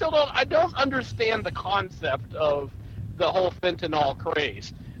 and I don't understand the concept of the whole fentanyl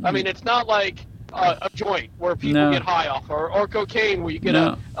craze. I mean, it's not like a joint where people get high off, or cocaine where you get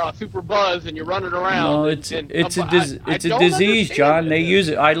a super buzz and you're running around. No, it's a disease, John. They use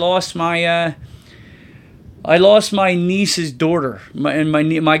it. I lost my niece's daughter,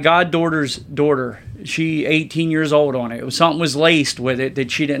 my goddaughter's daughter. She 18 years old on it. Something was laced with it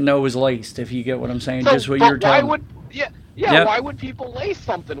that she didn't know was laced. If you get what I'm saying, so, just what you're telling me. Yep. Why would people lace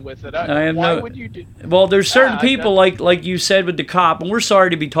something with it? Why would you do? Well, there's certain people like you said with the cop, and we're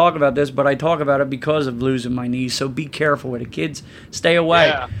sorry to be talking about this, but I talk about it because of losing my niece. So be careful with it, kids. Stay away.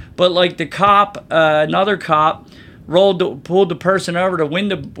 Yeah. But like the cop, another cop. Pulled the person over, the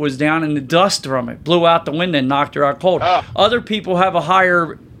window was down, and the dust from it blew out the window and knocked her out cold. Other people have a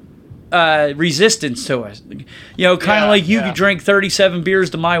higher resistance to it. You know, kind of like you could drink 37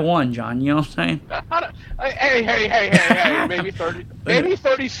 beers to my one, John. You know what I'm saying? Hey, maybe 30, maybe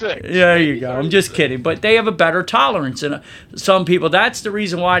 36. Yeah, there you go. I'm just kidding. But they have a better tolerance. And some people, that's the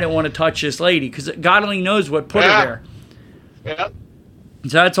reason why I didn't want to touch this lady, because God only knows what put her there. Yeah.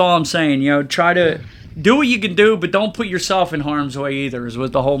 So that's all I'm saying. You know, try to do what you can do, but don't put yourself in harm's way either, is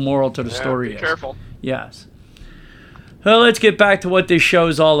what the whole moral to the story is. Be careful. Yes. Well, let's get back to what this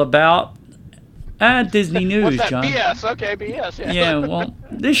show's all about. Disney news, What's that? John. BS. Okay, BS. Yeah. Yeah, well,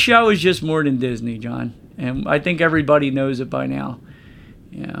 this show is just more than Disney, John. And I think everybody knows it by now.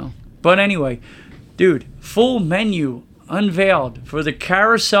 You know. But anyway, dude, full menu unveiled for the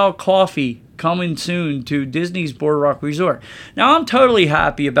Carousel Coffee coming soon to Disney's Boardwalk Resort. Now, I'm totally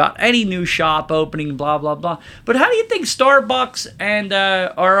happy about any new shop opening, blah, blah, blah. But how do you think Starbucks and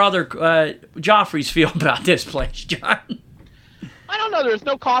our other Joffrey's feel about this place, John? I don't know. There's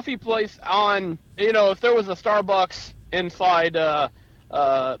no coffee place on, if there was a Starbucks inside the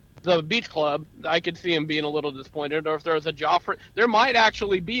beach club, I could see him being a little disappointed. Or if there was a Joffrey, there might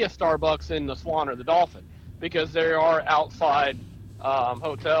actually be a Starbucks in the Swan or the Dolphin, because there are outside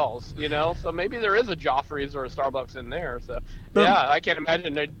hotels, so maybe there is a Joffrey's or a Starbucks in there. So I can't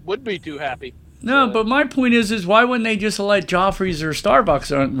imagine they would be too happy. No, but my point is why wouldn't they just let Joffrey's or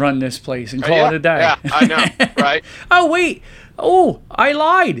Starbucks run this place and call it a day? Yeah, I know, right? Oh, wait. Oh, I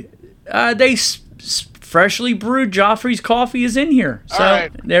lied. They freshly brewed Joffrey's coffee is in here. So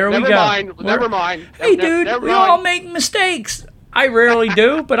right. There we go. Never mind. Hey, dude, we all make mistakes. I rarely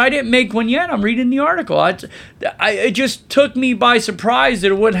do, but I didn't make one yet. I'm reading the article. It just took me by surprise that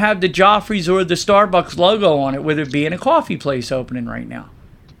it wouldn't have the Joffrey's or the Starbucks logo on it with it being a coffee place opening right now.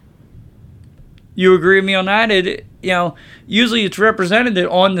 You agree with me on that? Usually it's represented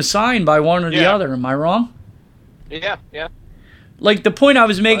on the sign by one or the other. Am I wrong? Yeah. Like, the point I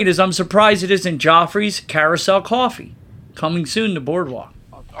was making is I'm surprised it isn't Joffrey's Carousel Coffee. Coming soon to Boardwalk.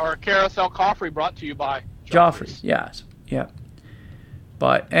 Or Carousel Coffee brought to you by Joffrey's. Yes. Yeah.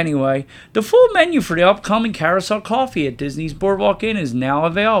 But anyway, the full menu for the upcoming Carousel Coffee at Disney's Boardwalk Inn is now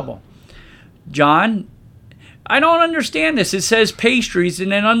available. John, I don't understand this. It says pastries,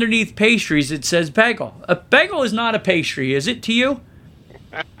 and then underneath pastries it says bagel. A bagel is not a pastry, is it to you?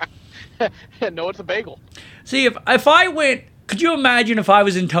 No, it's a bagel. See, if I went, could you imagine if I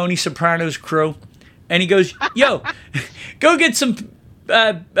was in Tony Soprano's crew, and he goes, yo, go get some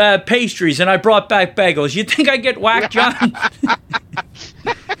pastries, and I brought back bagels. You think I get whacked, John?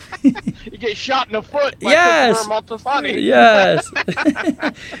 You get shot in the foot by Montasani. Yes.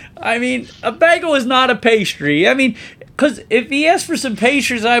 I mean, a bagel is not a pastry. I mean, because if he asked for some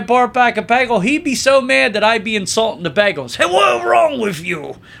pastries and I brought back a bagel, he'd be so mad that I'd be insulting the bagels. Hey, what's wrong with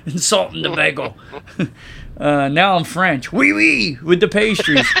you? Insulting the bagel. Now I'm French. Oui, with the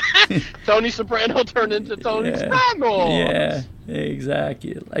pastries. Tony Soprano turned into Tony Soprano. Yeah,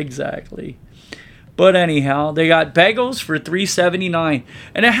 exactly. But anyhow, they got bagels for $3.79,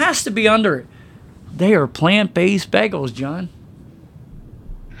 and it has to be under it. They are plant-based bagels, John.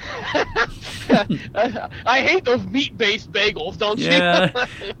 I hate those meat-based bagels, don't you? Yeah.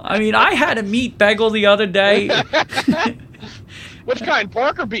 I mean, I had a meat bagel the other day. Which kind,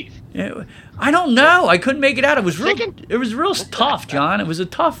 pork or beef? I don't know. I couldn't make it out. It was Chicken? real tough, John. It was a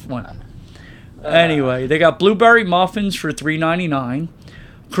tough one. Anyway, they got blueberry muffins for $3.99.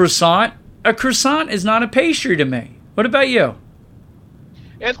 Croissant. A croissant is not a pastry to me. What about you?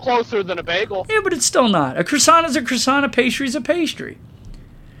 It's closer than a bagel. Yeah, but it's still not. A croissant is a croissant. A pastry is a pastry.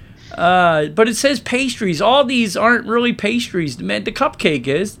 But it says pastries. All these aren't really pastries. The cupcake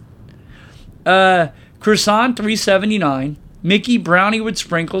is. Croissant, $3.79. Mickey brownie with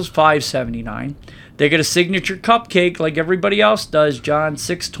sprinkles, $5.79. They get a signature cupcake like everybody else does, John,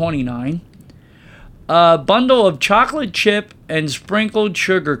 $6.29. A bundle of chocolate chip and sprinkled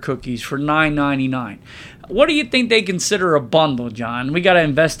sugar cookies for $9.99. What do you think they consider a bundle, John? We got to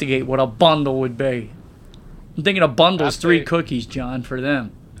investigate what a bundle would be. I'm thinking a bundle is 3 cookies, John, for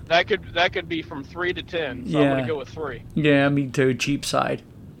them. That could be from 3 to 10, so I'm going to go with 3. Yeah, me too, cheap side.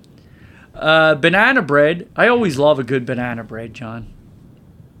 Banana bread. I always love a good banana bread, John.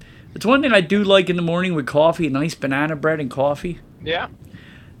 It's one thing I do like in the morning with coffee, a nice banana bread and coffee. Yeah.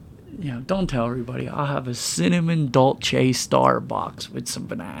 You know, don't tell everybody. I'll have a cinnamon dolce Starbucks with some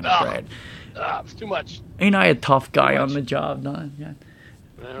banana bread. It's too much. Ain't I a tough guy on the job, Don? Yeah.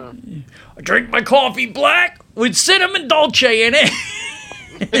 I drink my coffee black with cinnamon dolce in it.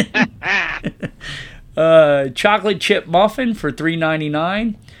 Chocolate chip muffin for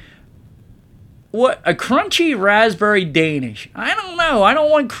 $3.99. What, a crunchy raspberry Danish? I don't know. I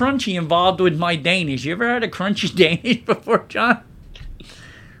don't want crunchy involved with my Danish. You ever had a crunchy Danish before, John?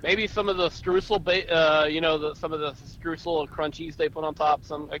 Maybe some of the streusel, some of the streusel crunchies they put on top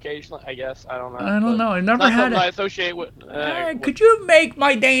some occasionally. I guess I don't know. I don't know. I never had it. I associate with. Could you make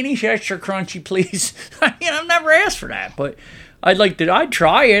my Danish extra crunchy, please? I mean, I've never asked for that, but I'd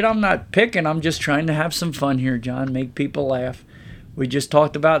try it. I'm not picking. I'm just trying to have some fun here, John. Make people laugh. We just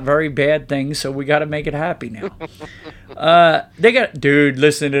talked about very bad things, so we got to make it happy now. Dude,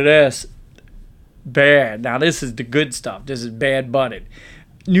 listen to this. Bad. Now, this is the good stuff. This is bad butted.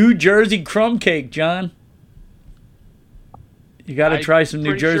 New Jersey crumb cake, John. You got to try some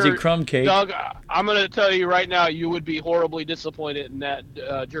New Jersey crumb cake. Doug, I'm going to tell you right now, you would be horribly disappointed in that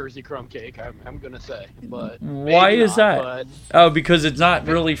Jersey crumb cake, I'm going to say. But why is that? Oh, because it's not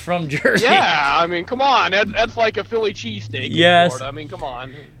really from Jersey. Yeah, I mean, come on. That's like a Philly cheesesteak. Yes. I mean, come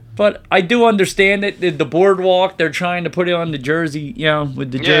on. But I do understand it. The boardwalk, they're trying to put it on the Jersey,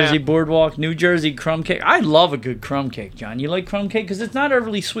 with the Jersey boardwalk, New Jersey crumb cake. I love a good crumb cake, John. You like crumb cake? Because it's not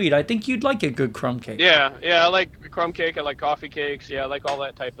overly sweet. I think you'd like a good crumb cake. Yeah, I like crumb cake. I like coffee cakes. Yeah, I like all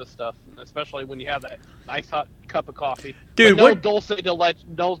that type of stuff, especially when you have that nice hot cup of coffee. Dude, no dulce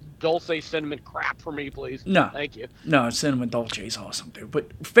cinnamon crap for me, please. No. Thank you. No, cinnamon dolce is awesome, dude.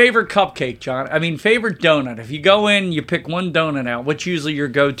 But favorite cupcake, John? I mean, favorite donut. If you go in, you pick one donut out. What's usually your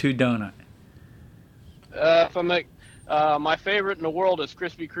go-to donut? If I'm my favorite in the world is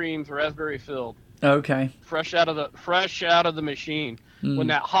Krispy Kreme's raspberry filled. Okay. Fresh out of the machine. When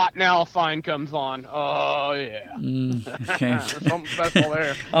that hot now sign comes on. Oh yeah. Okay. Something special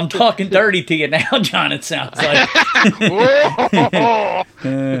there. I'm talking dirty to you now, John, it sounds like. I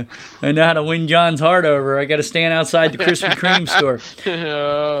know how to win John's heart over. I got to stand outside the Krispy Kreme store.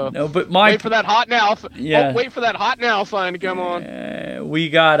 No, but wait for that hot now. Yeah. Wait for that hot now sign to come on.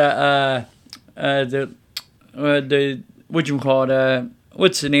 We got the what you call it?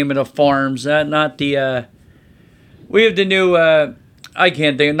 What's the name of the farms? Not the. We have the new. I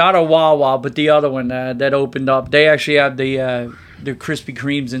can't think. Not a Wawa, but the other one that opened up. They actually have the Krispy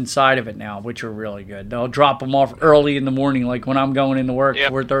Kremes inside of it now, which are really good. They'll drop them off early in the morning, like when I'm going into work,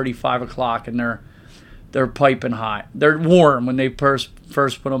 4:30, 5 o'clock, and they're piping hot. They're warm when they first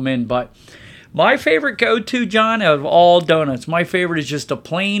put them in. But my favorite go-to, John, out of all donuts, my favorite is just a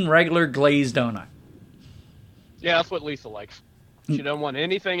plain, regular glazed donut. Yeah, that's what Lisa likes. She don't want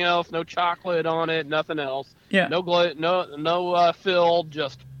anything else, no chocolate on it, nothing else. Yeah. No filled,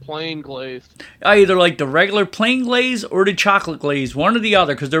 just plain glazed. I either like the regular plain glaze or the chocolate glaze, one or the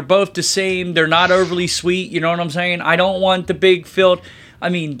other, because they're both the same. They're not overly sweet, you know what I'm saying? I don't want the big filled. I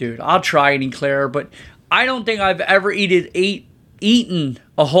mean, dude, I'll try an eclair, but I don't think I've ever eaten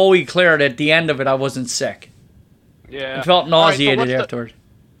a whole eclair that at the end of it I wasn't sick. Yeah. I felt nauseated afterwards.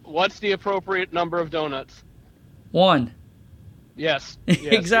 What's the appropriate number of donuts? 1. Yes,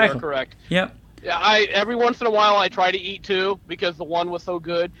 exactly. You're correct. Yep. Yeah, every once in a while I try to eat 2 because the one was so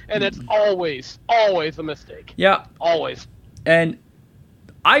good, and it's always a mistake. Yeah. Always. And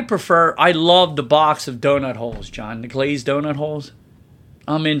I love the box of donut holes, John. The glazed donut holes.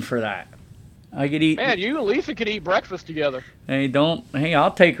 I'm in for that. I could eat. Man, you and Lisa could eat breakfast together. Hey,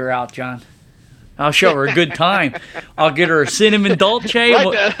 I'll take her out, John. I'll show her a good time. I'll get her a cinnamon dolce.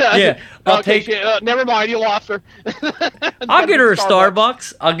 Right I'll take. take. Never mind, you lost her. I'll get her a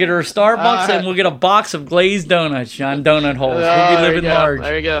Starbucks. And we'll get a box of glazed donuts, John. Donut holes. We'll be living large.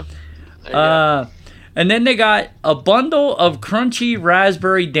 There you go. And then they got a bundle of crunchy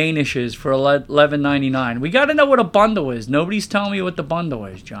raspberry danishes for $11.99. We got to know what a bundle is. Nobody's telling me what the bundle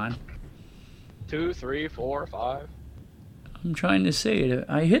is, John. 2, 3, 4, 5. I'm trying to say it.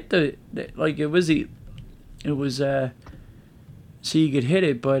 I hit it was so you could hit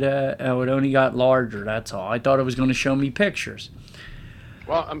it, but it only got larger. That's all. I thought it was going to show me pictures.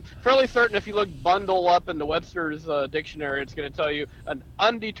 Well, I'm fairly certain if you look bundle up in the Webster's dictionary, it's going to tell you an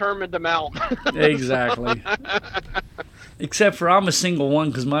undetermined amount. Exactly. Except for I'm a single one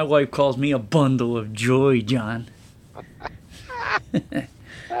because my wife calls me a bundle of joy, John.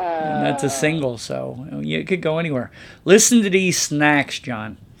 And that's a single, so it could go anywhere. Listen to these snacks,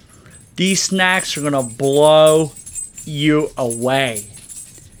 John. These snacks are going to blow you away.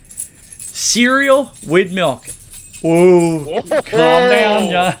 Cereal with milk. Whoa. Calm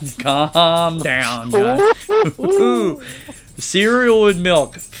down, John. Calm down, John. Cereal with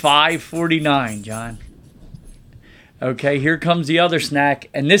milk, $5.49, John. Okay, here comes the other snack,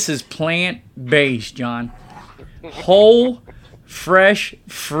 and this is plant-based, John. Whole fresh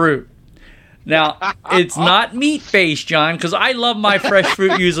fruit. Now, it's not meat-based, John, because I love my fresh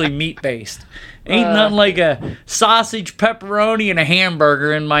fruit usually meat-based. Ain't nothing like a sausage, pepperoni, and a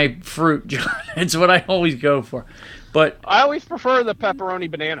hamburger in my fruit, John. It's what I always go for. But I always prefer the pepperoni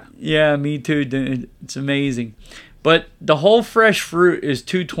banana. Yeah, me too, dude. It's amazing. But the whole fresh fruit is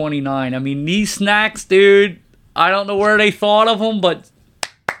 $2.29. I mean, these snacks, dude, I don't know where they thought of them, but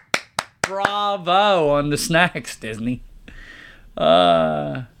bravo on the snacks, Disney.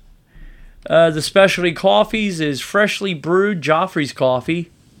 The specialty coffees is freshly brewed Joffrey's coffee,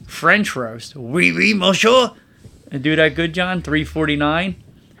 French roast. Oui, monsieur. Do that good, John? $3.49.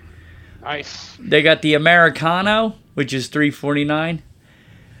 Nice. They got the Americano, which is $3.49.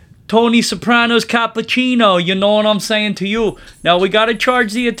 Tony Soprano's cappuccino. You know what I'm saying to you. Now we got to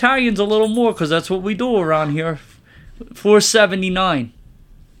charge the Italians a little more because that's what we do around here. $4.79.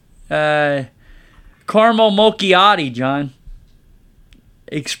 Caramel macchiato, John.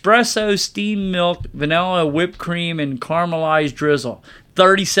 Espresso, steamed milk, vanilla, whipped cream, and caramelized drizzle.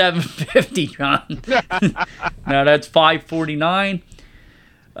 $37.50, John. Now that's $5.49.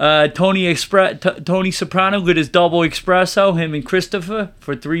 Tony Soprano with his double espresso, him and Christopher,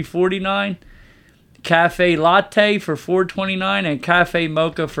 for $3.49. Cafe latte for $4.29 and cafe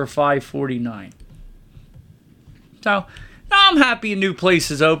mocha for $5.49. So I'm happy a new place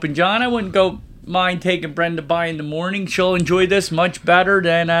is open, John. I wouldn't mind taking Brenda by in the morning. She'll enjoy this much better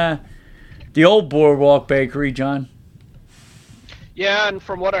than the old Boardwalk Bakery, John. Yeah, and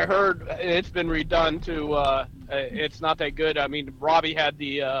from what I heard, it's been redone to. It's not that good. I mean, Robbie had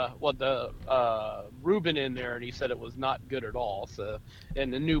the Reuben in there, and he said it was not good at all. So, in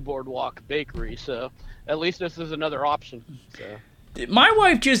the new Boardwalk Bakery. So, at least this is another option. So. My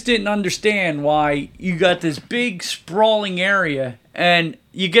wife just didn't understand why you got this big sprawling area, and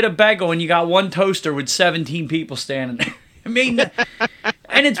you get a bagel, and you got one toaster with 17 people standing there. I mean,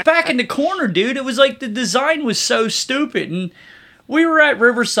 and it's back in the corner, dude. It was like the design was so stupid, and. We were at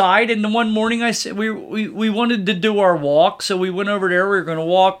Riverside, and the one morning I said we wanted to do our walk, so we went over there. We were going to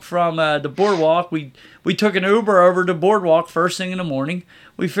walk from the Boardwalk. We took an Uber over to Boardwalk first thing in the morning.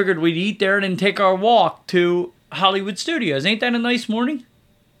 We figured we'd eat there and then take our walk to Hollywood Studios. Ain't that a nice morning?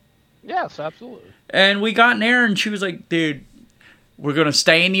 Yes, absolutely. And we got in there, and she was like, dude, we're going to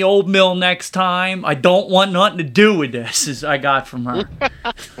stay in the old mill next time. I don't want nothing to do with this, as I got from her.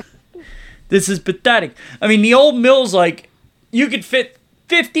 This is pathetic. I mean, the old mill's like... You could fit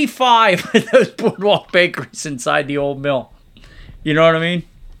 55 of those Boardwalk bakeries inside the old mill. You know what I mean?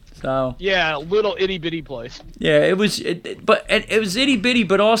 So yeah, little itty bitty place. Yeah, it was itty bitty,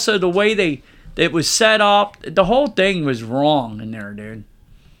 but also the way it was set up, the whole thing was wrong in there, dude.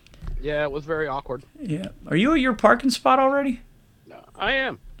 Yeah, it was very awkward. Yeah, are you at your parking spot already? No, I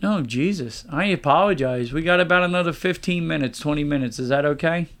am. Oh Jesus, I apologize. We got about another 15 minutes, 20 minutes. Is that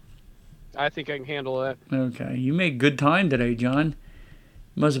okay? I think I can handle that. Okay. You made good time today, John.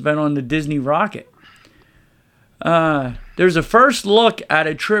 Must have been on the Disney rocket. There's a first look at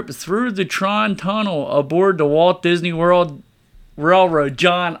a trip through the Tron Tunnel aboard the Walt Disney World Railroad.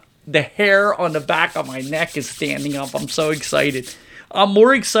 John, the hair on the back of my neck is standing up. I'm so excited. I'm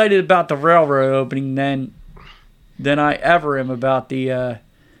more excited about the railroad opening than I ever am about the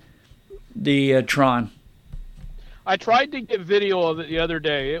Tron? I tried to get video of it the other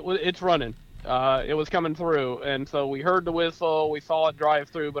day. It's running. It was coming through, and so we heard the whistle. We saw it drive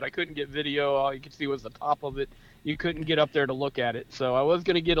through, but I couldn't get video. All you could see was the top of it. You couldn't get up there to look at it. So I was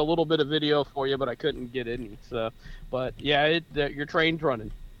going to get a little bit of video for you, but I couldn't get any. So, but yeah, your train's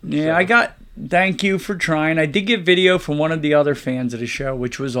running. Yeah, So, thank you for trying. I did get video from one of the other fans of the show,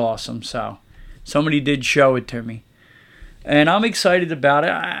 which was awesome. So somebody did show it to me. And I'm excited about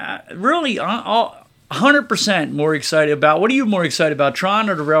it. Really, 100% more excited about. What are you more excited about, Tron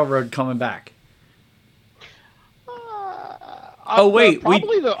or the Railroad coming back? Wait.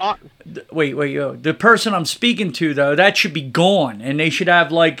 The person I'm speaking to, though, that should be gone. And they should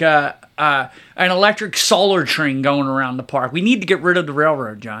have, like, an electric solar train going around the park. We need to get rid of the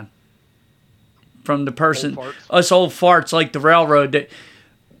Railroad, John. From the person, us old farts like the Railroad, that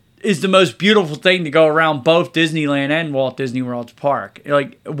is the most beautiful thing to go around both Disneyland and Walt Disney World's park.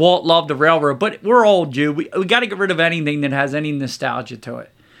 Like, Walt loved the Railroad, but we're old, Jude. We got to get rid of anything that has any nostalgia to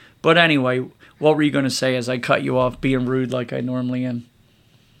it. But anyway, what were you going to say as I cut you off being rude like I normally am?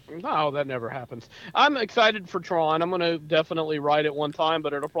 No, that never happens. I'm excited for Tron. I'm going to definitely ride it one time,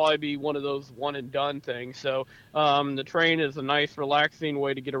 but it'll probably be one of those one and done things. So the train is a nice, relaxing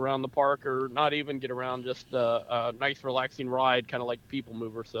way to get around the park, or not even get around, just a nice, relaxing ride, kind of like People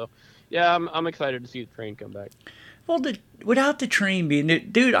Mover. So, yeah, I'm excited to see the train come back. Well, without the train being there,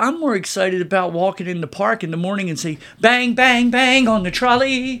 dude, I'm more excited about walking in the park in the morning and see bang, bang, bang on the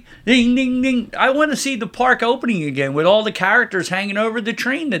trolley, ding, ding, ding. I want to see the park opening again with all the characters hanging over the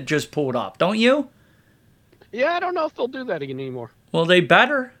train that just pulled up, don't you? Yeah, I don't know if they'll do that again anymore. Well, they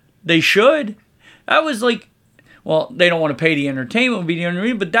better. They should. That was like, well, they don't want to pay the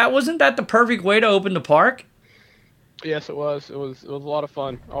entertainment, but wasn't that the perfect way to open the park? Yes, it was. It was a lot of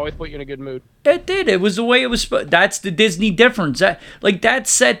fun. Always put you in a good mood. It did. It was the way it was. That's the Disney difference. That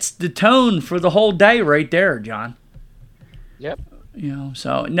sets the tone for the whole day right there, John. Yep.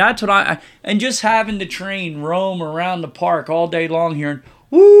 So and that's what and just having the train roam around the park all day long, hearing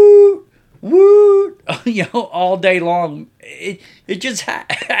woo, woo, all day long. It just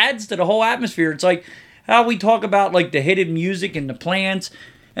adds to the whole atmosphere. It's like how we talk about like the hidden music and the plants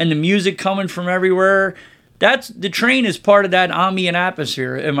and the music coming from everywhere. The train is part of that ambient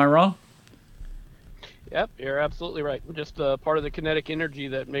atmosphere. Am I wrong? Yep, you're absolutely right. Just part of the kinetic energy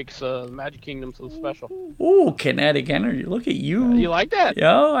that makes Magic Kingdom so special. Ooh, kinetic energy. Look at you. You like that?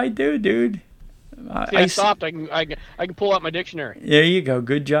 Yeah, I do, dude. I stopped. I can pull out my dictionary. There you go.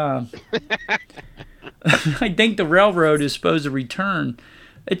 Good job. I think the Railroad is supposed to return.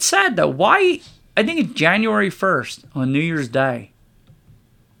 It's sad, though. Why? I think it's January 1st on New Year's Day.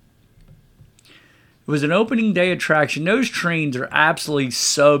 It was an opening day attraction. Those trains are absolutely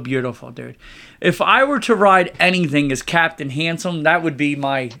so beautiful, dude. If I were to ride anything as Captain Handsome, that would be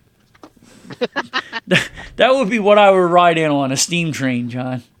my... that would be what I would ride in on, a steam train,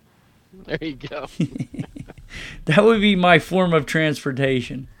 John. There you go. That would be my form of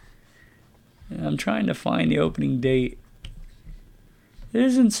transportation. I'm trying to find the opening date. It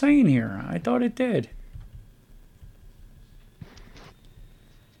isn't saying here. I thought it did.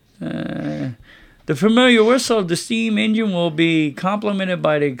 The familiar whistle of the steam engine will be complemented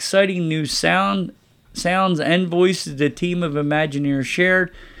by the exciting new sounds and voices the team of Imagineers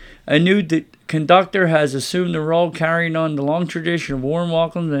shared. A new conductor has assumed the role, carrying on the long tradition of warm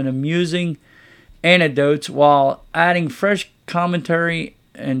welcomes and amusing anecdotes while adding fresh commentary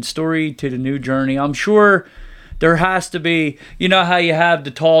and story to the new journey. I'm sure there has to be, you know how you have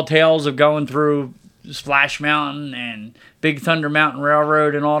the tall tales of going through Splash Mountain and Big Thunder Mountain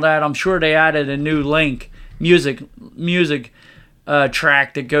Railroad and all that. I'm sure they added a new music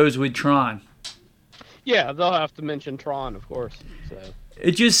track that goes with Tron. Yeah, they'll have to mention Tron, of course. So.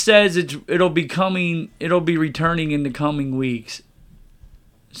 It just says it'll be returning in the coming weeks.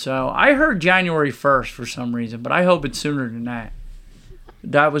 So I heard January 1st for some reason, but I hope it's sooner than that.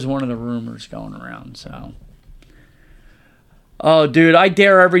 That was one of the rumors going around, so. Oh, dude, I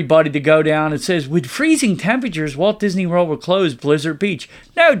dare everybody to go down. It says, with freezing temperatures, Walt Disney World will close Blizzard Beach.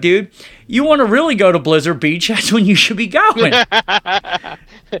 No, dude, you want to really go to Blizzard Beach, that's when you should be going.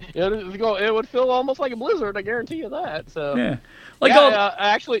 It would feel almost like a blizzard, I guarantee you that. So. Yeah.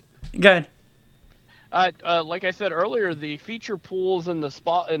 Actually. Go ahead. Like I said earlier, the feature pools and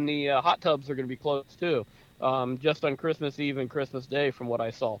the hot tubs are going to be closed too, just on Christmas Eve and Christmas Day, from what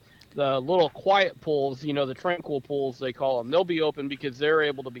I saw. The little quiet pools, the tranquil pools they call them, they'll be open because they're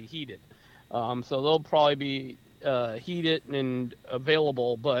able to be heated. So they'll probably be heated and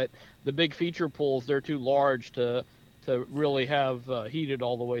available, but the big feature pools, they're too large to really have heated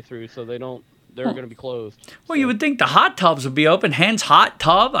all the way through, so they don't they're going to be closed. Well, you would think the hot tubs would be open, hence hot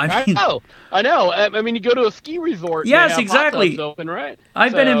tub. I know. I mean, you go to a ski resort. Yes, and they have exactly. Hot tubs open, right?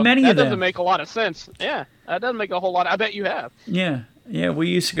 I've been in many of them. That doesn't make a lot of sense. Yeah, that doesn't make a whole lot. I bet you have. Yeah. We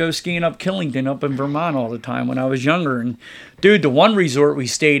used to go skiing up Killington up in Vermont all the time when I was younger. And, dude, the one resort we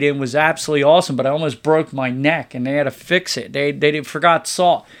stayed in was absolutely awesome, but I almost broke my neck, and they had to fix it. They forgot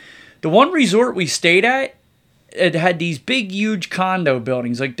salt. The one resort we stayed at, it had these big, huge condo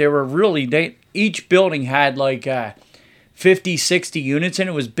buildings. Like, they were really, each building had like 50, 60 units in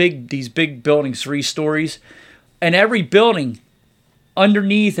it. It was big, these big buildings, 3 stories. And every building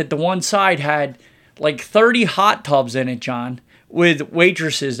underneath at the one side had like 30 hot tubs in it, John, with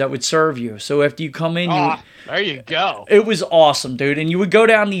waitresses that would serve you. So after you come in, there you go. It was awesome, dude. And you would go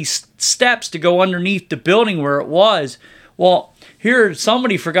down these steps to go underneath the building where it was. Well, here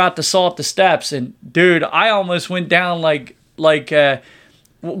somebody forgot to salt the steps, and dude, I almost went down like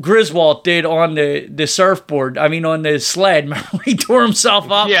Griswold did on the surfboard. I mean, on the sled. Remember, he tore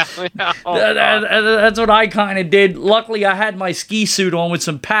himself up. Yeah. That's what I kind of did. Luckily, I had my ski suit on with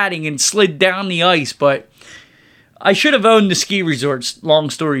some padding and slid down the ice, but I should have owned the ski resorts,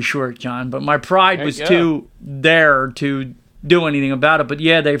 long story short, John, but my pride was too there to do anything about it. But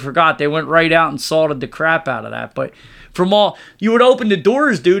yeah, they forgot. They went right out and salted the crap out of that. But you would open the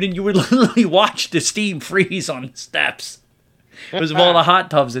doors, dude, and you would literally watch the steam freeze on the steps. It was all the hot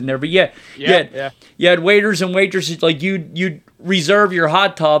tubs in there. But you had waiters and waitresses, like you'd reserve your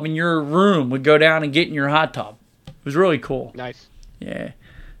hot tub and your room would go down and get in your hot tub. It was really cool. Nice. Yeah.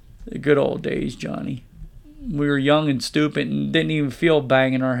 The good old days, Johnny. We were young and stupid and didn't even feel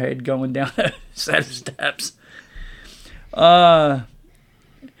banging our head going down a set of steps.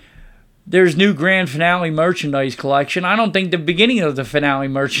 There's new grand finale merchandise collection. I don't think the beginning of the finale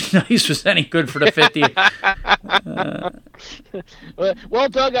merchandise was any good for the 50th. Well,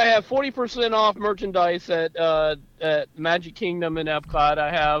 Doug, I have 40% off merchandise at Magic Kingdom in Epcot.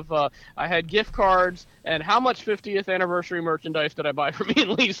 I had gift cards. And how much 50th anniversary merchandise did I buy for me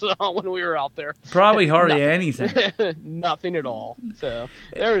and Lisa when we were out there? Probably hardly anything. Nothing at all. So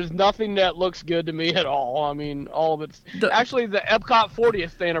there is nothing that looks good to me at all. I mean, all of it's actually the Epcot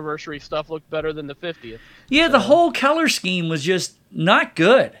 40th anniversary stuff looked better than the 50th. Yeah, the whole color scheme was just not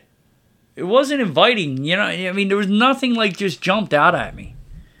good. It wasn't inviting. You know, I mean, there was nothing like just jumped out at me.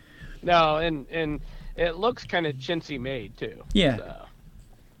 No, and it looks kind of chintzy made too. Yeah. So.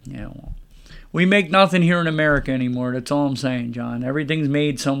 Yeah. Well. We make nothing here in America anymore. That's all I'm saying, John. Everything's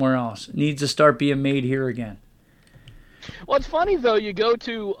made somewhere else. It needs to start being made here again. Well, it's funny, though. You go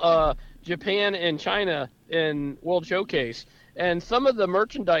to Japan and China in World Showcase, and some of the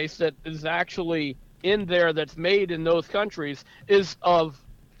merchandise that is actually in there that's made in those countries is of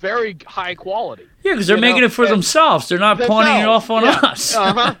very high quality. Yeah, because they're making it for themselves. They're not pawning it off on us.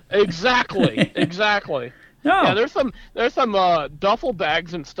 Exactly. No. Yeah, there's some duffel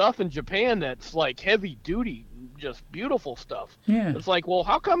bags and stuff in Japan that's like heavy duty, just beautiful stuff. Yeah. It's like, well,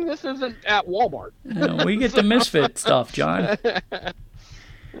 how come this isn't at Walmart? We get the misfit stuff, John.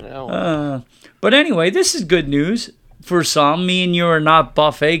 But anyway, this is good news for some. Me and you are not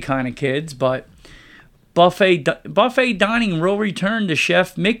buffet kind of kids, but buffet dining will return to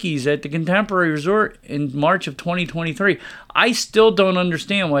Chef Mickey's at the Contemporary Resort in March of 2023. I still don't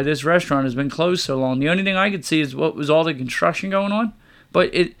understand why this restaurant has been closed so long. The only thing I could see is what was all the construction going on,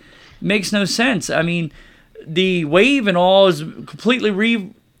 but it makes no sense. I mean, the Wave and all is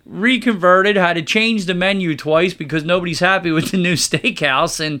completely reconverted, had to change the menu twice because nobody's happy with the new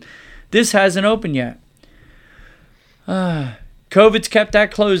steakhouse, and this hasn't opened yet. COVID's kept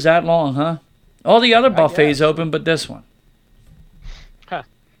that closed that long, huh? All the other buffets open, but this one. Huh.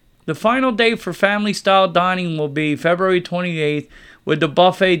 The final day for family-style dining will be February 28th, with the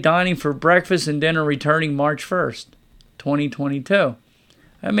buffet dining for breakfast and dinner returning March 1st, 2022.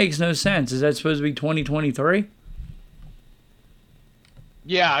 That makes no sense. Is that supposed to be 2023?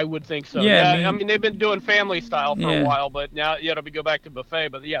 Yeah, I would think so. Yeah, I mean they've been doing family style for a while, but now it'll go back to buffet.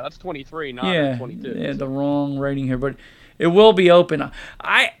 But yeah, that's 23, not 22. Yeah, the wrong rating here, but it will be open.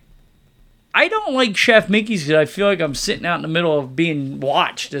 I don't like Chef Mickey's because I feel like I'm sitting out in the middle of being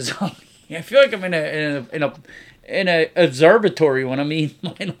watched. I feel like I'm in a observatory when I'm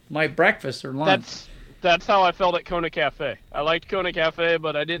eating my breakfast or lunch. That's how I felt at Kona Cafe. I liked Kona Cafe,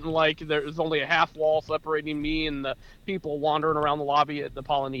 but I didn't like there was only a half wall separating me and the people wandering around the lobby at the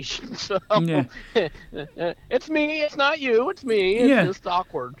Polynesian. So it's me, it's not you, it's me. It's just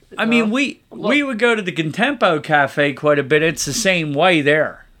awkward. I mean, we would go to the Contempo Cafe quite a bit. It's the same way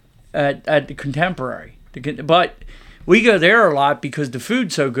there at the Contemporary. But we go there a lot because the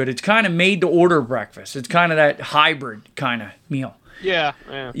food's so good. It's kind of made to order breakfast. It's kind of that hybrid kind of meal. Yeah,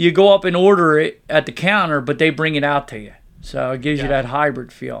 yeah. You go up and order it at the counter, but they bring it out to you. So it gives you that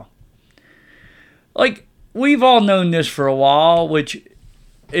hybrid feel. Like, we've all known this for a while, which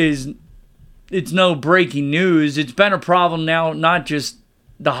is, it's no breaking news. It's been a problem now, not just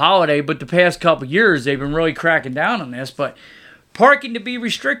the holiday, but the past couple years, they've been really cracking down on this. But parking to be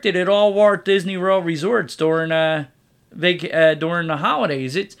restricted at all Walt Disney World resorts during the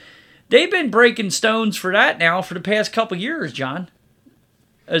holidays. They've been breaking stones for that now for the past couple years, John.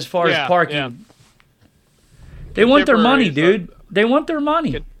 As far as parking. Yeah. They want their money, dude. They want their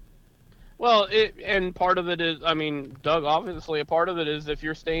money. Well, and part of it is, I mean, Doug, obviously a part of it is if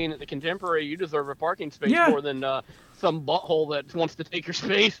you're staying at the Contemporary, you deserve a parking space more than some butthole that wants to take your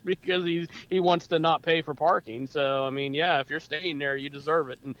space because he wants to not pay for parking. So, I mean, if you're staying there, you deserve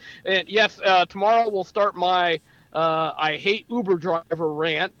it. And yes, tomorrow we'll start my I hate Uber driver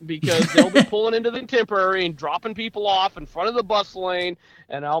rant because they'll be pulling into the Contemporary and dropping people off in front of the bus lane,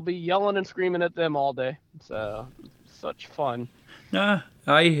 and I'll be yelling and screaming at them all day. So, such fun. Nah,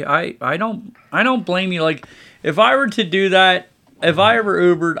 I don't blame you. Like, if I were to do that, if I ever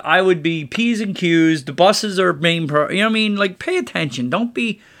Ubered, I would be P's and Q's. The buses are main you know what I mean? Like, pay attention. Don't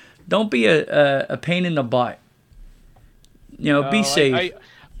be a pain in the butt. You know, be safe.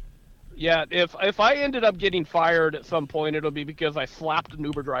 If I ended up getting fired at some point, it'll be because I slapped an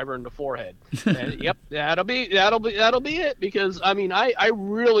Uber driver in the forehead. And, yep, that'll be it. Because I mean, I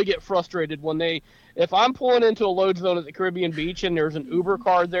really get frustrated when if I'm pulling into a load zone at the Caribbean Beach and there's an Uber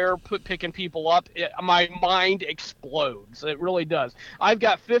car there picking people up, my mind explodes. It really does. I've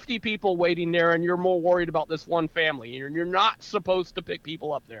got 50 people waiting there, and you're more worried about this one family, and you're not supposed to pick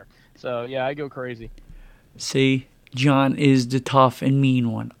people up there. So yeah, I go crazy. See. John is the tough and mean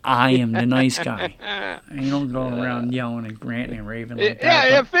one. I am the nice guy. You don't go around yelling and ranting and raving like that.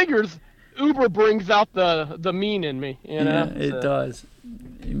 Yeah, it figures. Uber brings out the mean in me. You know? Yeah, it does.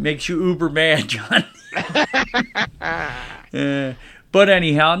 It makes you uber mad, John. But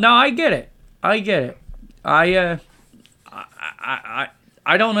anyhow, no, I get it. I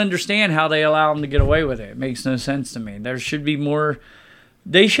don't understand how they allow them to get away with it. It makes no sense to me. There should be more.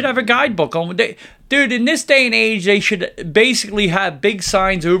 They should have a guidebook on. Dude, in this day and age, they should basically have big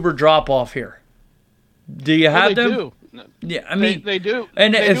signs Uber drop off here. Do you have them? Do. Yeah, I mean they do.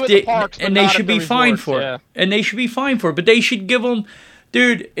 And they do at the parks, and they should be fined for it. And they should be fined for it. But they should give them,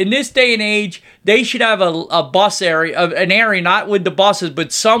 dude. In this day and age, they should have a bus area, an area not with the buses,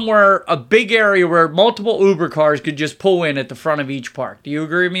 but somewhere a big area where multiple Uber cars could just pull in at the front of each park. Do you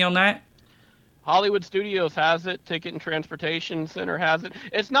agree with me on that? Hollywood Studios has it. Ticket and Transportation Center has it.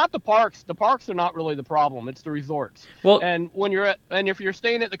 It's not the parks. The parks are not really the problem. It's the resorts. Well, and if you're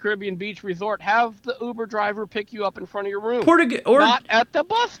staying at the Caribbean Beach Resort, have the Uber driver pick you up in front of your room. Not at the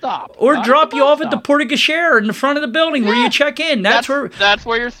bus stop. Or drop you off at the Porte-Cochere in the front of the building where you check in. That's where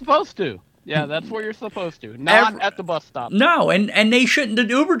you're supposed to. Yeah, that's where you're supposed to. Not at the bus stop. No, and they shouldn't. The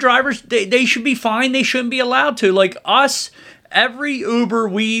Uber drivers, they should be fined. They shouldn't be allowed to. Like us. Every Uber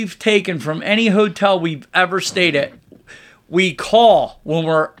we've taken from any hotel we've ever stayed at, we call when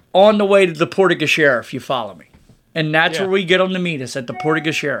we're on the way to the Porte-Cochere, if you follow me. And that's where we get them to meet us, at the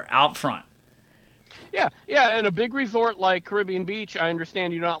Porte-Cochere, out front. Yeah, and a big resort like Caribbean Beach, I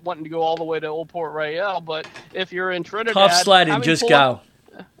understand you're not wanting to go all the way to Old Port Royal, but if you're in Trinidad... Tough sledding, just go.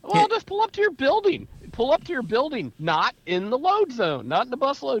 Just pull up to your building. Pull up to your building, not in the load zone, not in the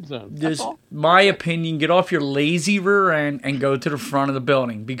bus load zone. That's all. My opinion, get off your lazy rear end and go to the front of the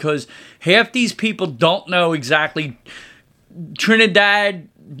building, because half these people don't know exactly Trinidad,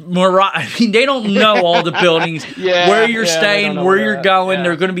 I mean, they don't know all the buildings, where you're staying, where you're going. Yeah.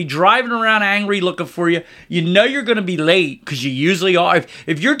 They're going to be driving around angry looking for you. You know you're going to be late because you usually are.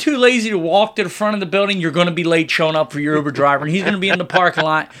 If you're too lazy to walk to the front of the building, you're going to be late showing up for your Uber driver, and he's going to be in the parking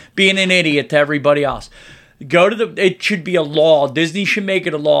lot being an idiot to everybody else. It should be a law. Disney should make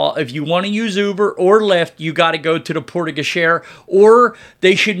it a law. If you want to use Uber or Lyft, you got to go to the Porte-Cochere, or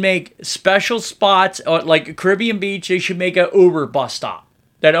they should make special spots like Caribbean Beach. They should make an Uber bus stop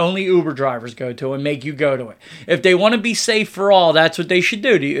that only Uber drivers go to and make you go to it. If they want to be safe for all, that's what they should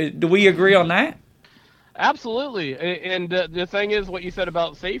do. Do we agree on that? Absolutely. And the thing is, what you said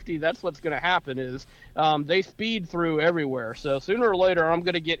about safety, that's what's going to happen is they speed through everywhere. So sooner or later, I'm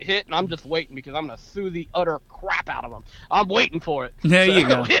going to get hit, and I'm just waiting because I'm going to sue the utter crap out of them. I'm waiting for it. There you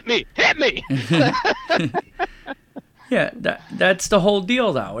go. Hit me. Yeah, that's the whole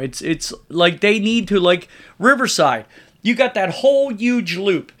deal, though. It's like they need to, like Riverside. You got that whole huge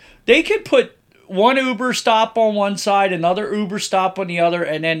loop. They could put one Uber stop on one side, another Uber stop on the other,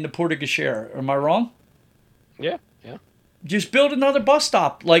 and then the Porte-Cochere. Am I wrong? Yeah. Just build another bus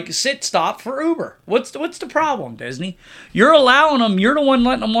stop, like sit stop for Uber. What's the problem, Disney? You're allowing them. You're the one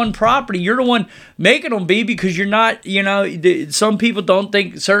letting them on property. You're the one making them be because you're not. Some people don't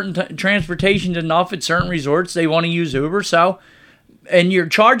think certain transportation's enough at certain resorts. They want to use Uber. So, and you're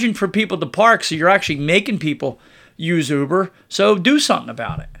charging for people to park, so you're actually making people use Uber. So do something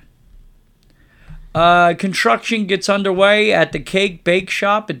about it. Construction gets underway at the Cake Bake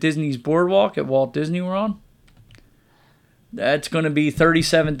Shop at Disney's Boardwalk at Walt Disney World. That's going to be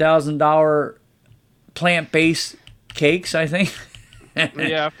 $37,000 plant-based cakes, I think.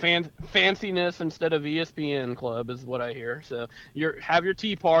 Yeah, fanciness instead of ESPN Club is what I hear. So have your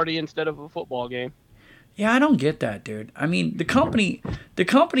tea party instead of a football game. Yeah, I don't get that, dude. I mean, the company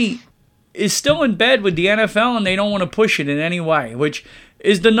is still in bed with the NFL, and they don't want to push it in any way, which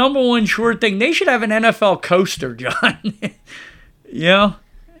is the number one sure thing. They should have an NFL coaster, John. Yeah.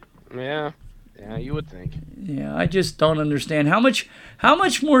 Yeah. Yeah, you would think. Yeah, I just don't understand how much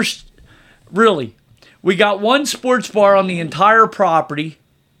more. Really, we got one sports bar on the entire property,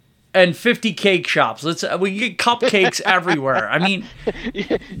 and 50 cake shops. We get cupcakes everywhere. I mean,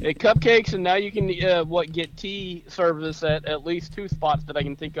 yeah, cupcakes, and now you can get tea service at least 2 spots that I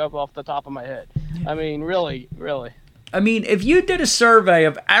can think of off the top of my head. I mean, really. I mean, if you did a survey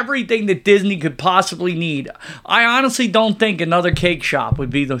of everything that Disney could possibly need, I honestly don't think another cake shop would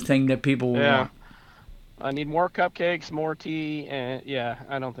be the thing that people would want. I need more cupcakes, more tea, and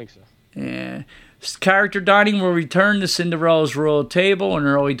I don't think so. Yeah. Character dining will return to Cinderella's Royal Table in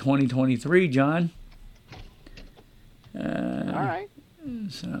early 2023, John. All right.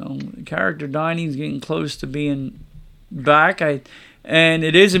 So, character dining is getting close to being back. And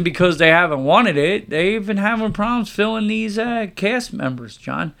it isn't because they haven't wanted it. They've been having problems filling these cast members,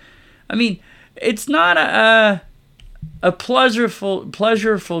 John. I mean, it's not a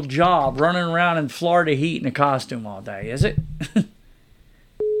pleasurable job running around in Florida heat in a costume all day, is it?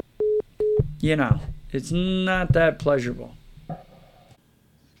 It's not that pleasurable.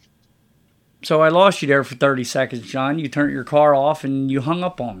 So I lost you there for 30 seconds, John. You turned your car off and you hung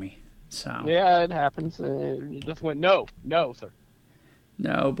up on me. So yeah, it happens. You just went, no, sir.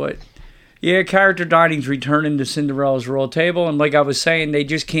 No, but yeah, character dining's returning to Cinderella's Royal Table, and like I was saying, they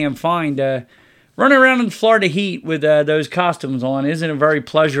just can't find running around in Florida heat with those costumes on isn't a very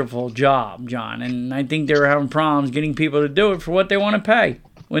pleasurable job, John. And I think they're having problems getting people to do it for what they want to pay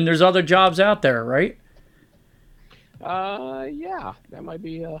when there's other jobs out there, right? Yeah, that might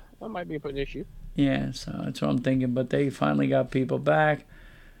be an issue. Yeah, so that's what I'm thinking. But they finally got people back.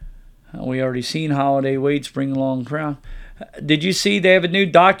 We already seen Holiday Waits bring along crowd. Did you see they have a new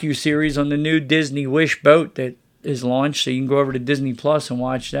docu-series on the new Disney Wish boat that is launched, so you can go over to Disney Plus and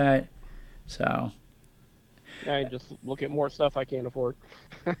watch that. So I just look at more stuff I can't afford.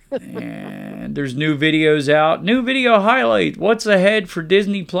 And there's new videos out. New video highlight. What's ahead for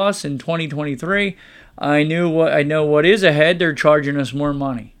Disney Plus in 2023? I know what is ahead. They're charging us more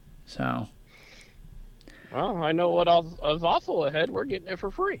money. So well, I know what is also ahead. We're getting it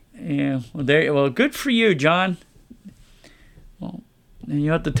for free. Yeah. Well, good for you, John. Well, and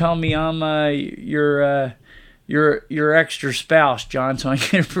you have to tell me I'm your extra spouse, John, so I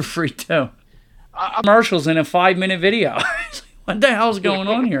get it for free too. Commercials in a 5-minute video. What the hell's going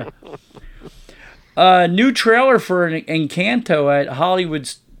on here? New trailer for Encanto at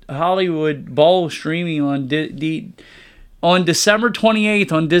Hollywood Bowl streaming on December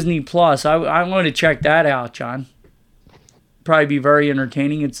 28th on Disney Plus. I want to check that out, John. Probably be very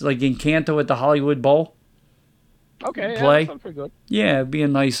entertaining. It's like Encanto at the Hollywood Bowl. Okay, play. Yeah, sounds pretty good. Yeah, it'd be a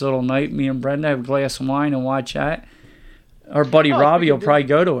nice little night. Me and Brenda have a glass of wine and watch that. Our buddy Robbie will probably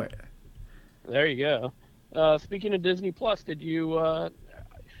go to it. There you go. Speaking of Disney Plus, did you?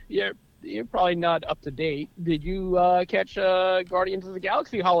 You're probably not up to date. Did you catch Guardians of the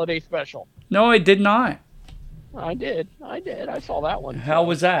Galaxy holiday special? No, I did not. I did. I saw that one. How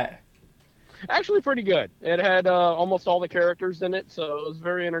was that? Actually, pretty good. It had almost all the characters in it, so it was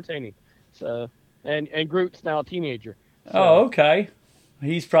very entertaining. So, and Groot's now a teenager. So. Oh, okay.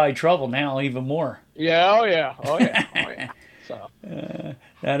 He's probably trouble now, even more. Yeah. Oh yeah. So.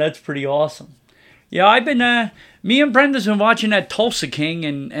 Yeah, that's pretty awesome. Yeah, I've been. Me and Brenda's been watching that Tulsa King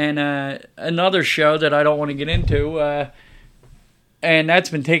and another show that I don't want to get into, and that's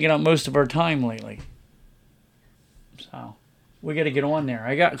been taking up most of our time lately. So we got to get on there.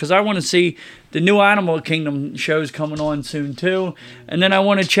 Because I want to see the new Animal Kingdom shows coming on soon too, and then I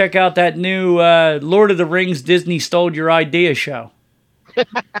want to check out that new Lord of the Rings Disney Stole Your Idea show.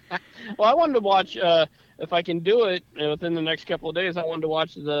 Well, I wanted to watch. If I can do it within the next couple of days, I wanted to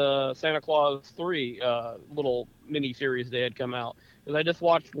watch the Santa Claus 3 little mini series they had come out. Because I just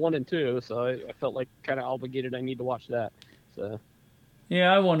watched 1 and 2, so I felt like kind of obligated. I need to watch that. So.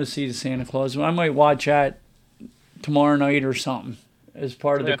 Yeah, I want to see the Santa Claus. I might watch that tomorrow night or something as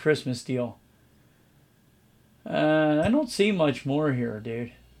part of the Christmas deal. I don't see much more here,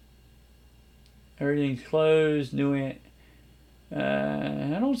 dude. Everything's closed. I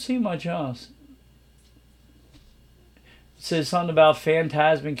don't see much else. It says something about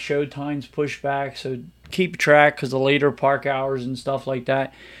Phantasmic showtimes pushed back, so keep track because of later park hours and stuff like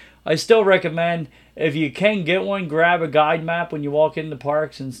that. I still recommend, if you can get one, grab a guide map when you walk into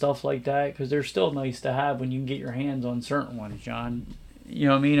parks and stuff like that, because they're still nice to have when you can get your hands on certain ones, John. You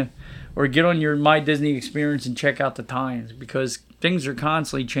know what I mean? Or get on your My Disney Experience and check out the times, because things are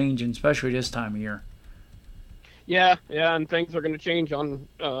constantly changing, especially this time of year. Yeah, and things are going to change on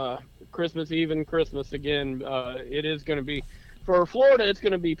Christmas Eve and Christmas again. It is going to be, for Florida, it's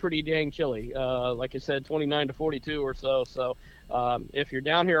going to be pretty dang chilly. Like I said, 29 to 42 or so. So if you're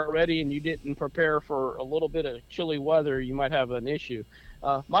down here already and you didn't prepare for a little bit of chilly weather, you might have an issue.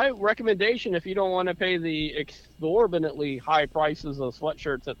 My recommendation, if you don't want to pay the exorbitantly high prices of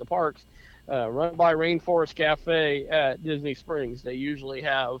sweatshirts at the parks, run by Rainforest Cafe at Disney Springs. They usually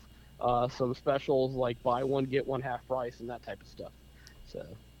have some specials like buy one, get one half price and that type of stuff. So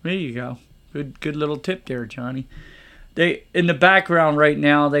there you go. Good little tip there, Johnny. They in the background right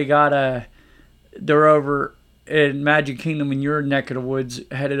now, they're over in Magic Kingdom in your neck of the woods,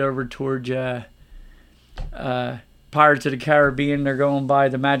 headed over towards Pirates of the Caribbean. They're going by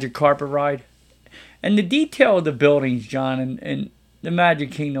the Magic Carpet Ride. And the detail of the buildings, John, and the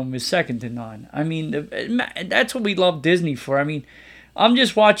Magic Kingdom is second to none. I mean, that's what we love Disney for. I mean, I'm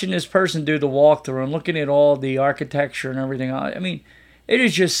just watching this person do the walkthrough and looking at all the architecture and everything. I mean, it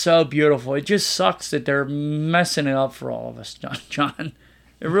is just so beautiful. It just sucks that they're messing it up for all of us, John.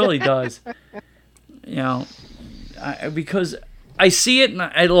 It really does. You know, because I see it and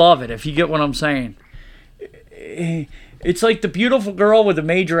I love it, if you get what I'm saying. It's like the beautiful girl with a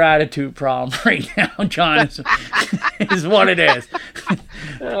major attitude problem right now, John, is what it is.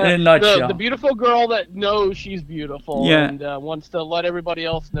 In a nutshell. The beautiful girl that knows she's beautiful and wants to let everybody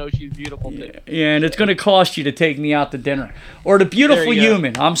else know she's beautiful too. Yeah, and it's going to cost you to take me out to dinner. Or the beautiful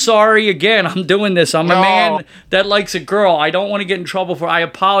human. I'm sorry, again, I'm doing this. I'm a man that likes a girl. I don't want to get in trouble for it. I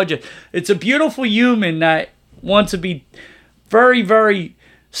apologize. It's a beautiful human that wants to be very, very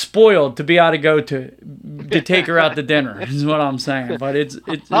spoiled to be able to go to take her out to dinner is what I'm saying. But it's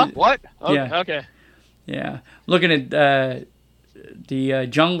what? Oh, yeah. Okay. Yeah. Looking at the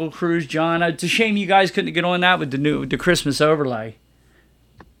Jungle Cruise, John. It's a shame you guys couldn't get on that with the Christmas overlay.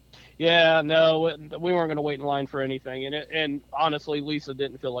 Yeah, no, we weren't going to wait in line for anything, and honestly, Lisa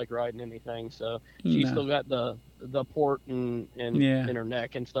didn't feel like riding anything, so she still got the port in her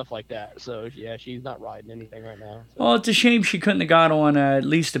neck and stuff like that. So yeah, she's not riding anything right now. So. Well, it's a shame she couldn't have got on at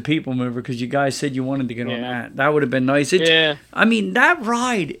least the People Mover, because you guys said you wanted to get on that. That would have been nice. I mean, that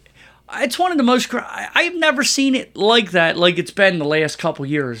ride, it's one of the most. I've never seen it like that, like it's been the last couple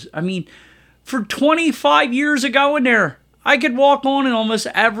years. I mean, for 25 years ago in there, I could walk on it almost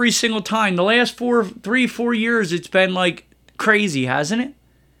every single time. The last 4 years, it's been like crazy, hasn't it?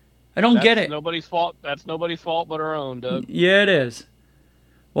 I don't get it. Nobody's fault. That's nobody's fault but our own, Doug. Yeah, it is.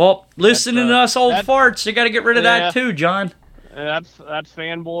 Well, listening to us old farts, you got to get rid of that too, John. That's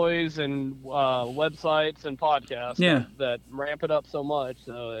fanboys and websites and podcasts that ramp it up so much.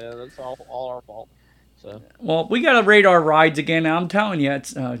 So that's all our fault. So. Well, we got to rate our rides again. I'm telling you,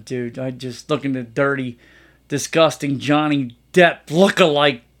 it's dude. I just looking at dirty, disgusting Johnny Depp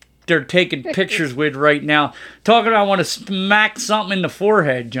look-alike they're taking pictures with right now. Talking about I want to smack something in the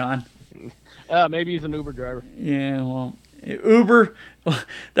forehead, John. Maybe he's an Uber driver. Yeah, well, Uber,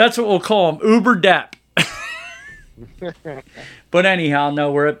 that's what we'll call him, Uber Depp. But anyhow,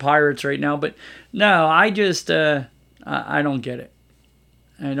 no, we're at Pirates right now. But no, I just, I don't get it.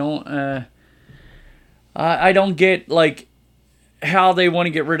 I don't get, like, how they want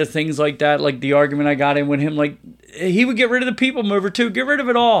to get rid of things like that, like the argument I got in with him. Like, he would get rid of the People Mover too. Get rid of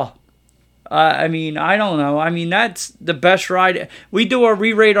it all. I mean, I don't know. I mean, that's the best ride. We do our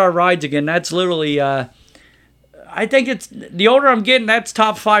re-rate our rides again. That's literally, I think it's, the older I'm getting, that's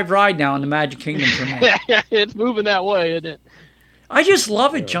top 5 ride now in the Magic Kingdom for me. It's moving that way, isn't it? I just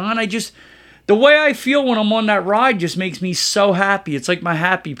love it, John. The way I feel when I'm on that ride just makes me so happy. It's like my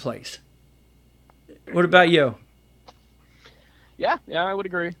happy place. What about you? Yeah, I would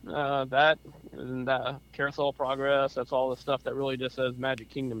agree. That and Carousel of Progress, that's all the stuff that really just says Magic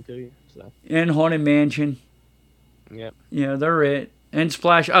Kingdom to you. So. And Haunted Mansion. Yep. Yeah, they're it. And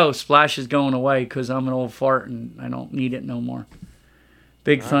Splash. Oh, Splash is going away because I'm an old fart and I don't need it no more.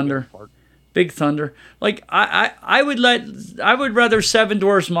 Big Thunder. Big Thunder. Like, I would rather Seven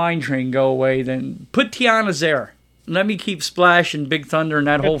Dwarfs Mine Train go away than put Tiana's there. let me keep Splash and Big Thunder and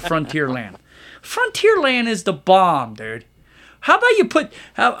that whole Frontierland. Frontierland is the bomb, dude. How about you put...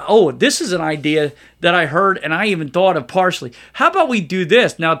 this is an idea that I heard and I even thought of partially. How about we do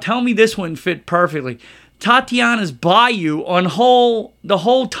this? Now, tell me this wouldn't fit perfectly. Tatiana's Bayou on the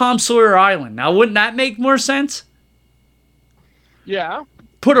whole Tom Sawyer Island. Now, wouldn't that make more sense? Yeah.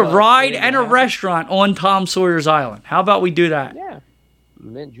 Put a ride and a restaurant on Tom Sawyer's Island. How about we do that? Yeah.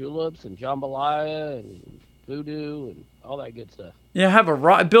 Mint juleps and jambalaya and voodoo and all that good stuff. Yeah,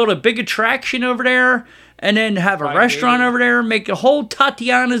 build a big attraction over there, and then have a restaurant over there, make a whole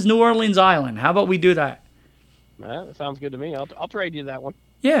Tatiana's New Orleans Island. How about we do that? That sounds good to me. I'll trade you that one.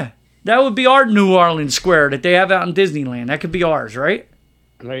 Yeah, that would be our New Orleans Square that they have out in Disneyland. That could be ours, right?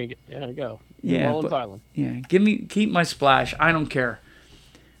 There you go. There you go. Yeah, New Orleans Island. Yeah, keep my Splash. I don't care.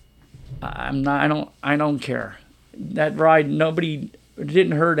 I don't care. That ride, it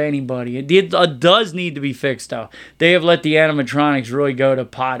didn't hurt anybody. It does need to be fixed, though. They have let the animatronics really go to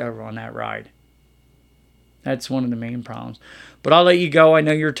pot over on that ride. That's one of the main problems. But I'll let you go. I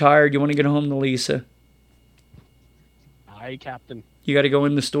know you're tired. You want to get home to Lisa. Aye, Captain. You got to go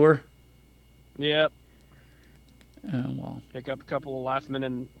in the store? Yep. Well. Pick up a couple of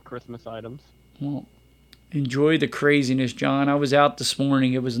last-minute Christmas items. Well, enjoy the craziness, John. I was out this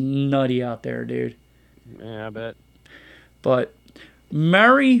morning. It was nutty out there, dude. Yeah, I bet. But...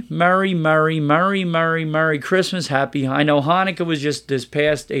 Merry Christmas. Happy. I know Hanukkah was just this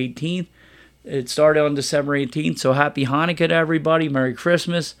past 18th. It started on December 18th, so happy Hanukkah to everybody. Merry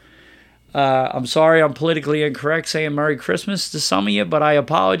Christmas. I'm sorry I'm politically incorrect saying Merry Christmas to some of you, but I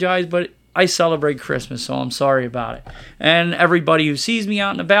apologize, but I celebrate Christmas, so I'm sorry about it. And everybody who sees me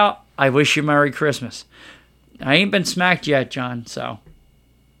out and about, I wish you Merry Christmas. I ain't been smacked yet, John, so...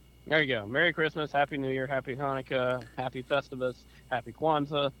 There you go. Merry Christmas, Happy New Year, Happy Hanukkah, Happy Festivus, Happy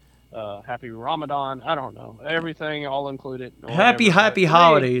Kwanzaa, Happy Ramadan. I don't know. Everything all included. Happy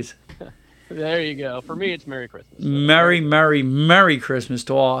holidays. There you go. For me, it's Merry Christmas. So Merry Christmas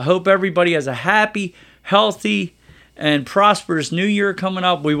to all. I hope everybody has a happy, healthy, and prosperous New Year coming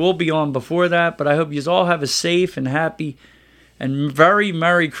up. We will be on before that, but I hope you all have a safe and happy and very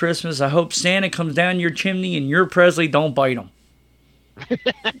Merry Christmas. I hope Santa comes down your chimney and your Presley don't bite him.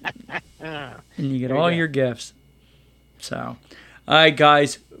 And you get all your gifts. So, all right,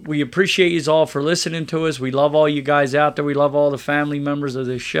 guys, we appreciate you all for listening to us. We love all you guys out there. We love all the family members of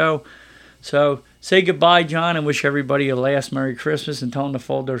this show. So, say goodbye, John, and wish everybody a last Merry Christmas and tell them to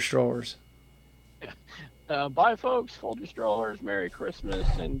fold their strollers. Bye, folks. Fold your strollers. Merry Christmas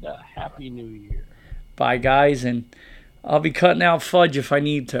and Happy New Year. Bye, guys, and I'll be cutting out fudge if I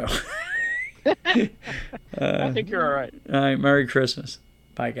need to. I think you're all right. All right, Merry Christmas.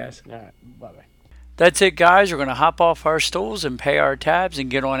 Bye, guys. All right, bye-bye. That's it, guys. We're going to hop off our stools and pay our tabs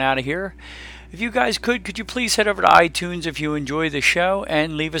and get on out of here. If you guys could you please head over to iTunes if you enjoy the show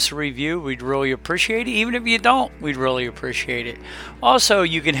and leave us a review? We'd really appreciate it. Even if you don't, we'd really appreciate it. Also,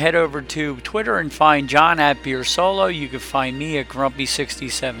 you can head over to Twitter and find John at Beer Solo. You can find me at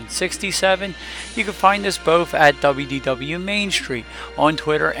Grumpy6767. You can find us both at WDW Main Street on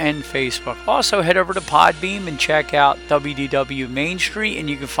Twitter and Facebook. Also, head over to Podbeam and check out WDW Main Street, and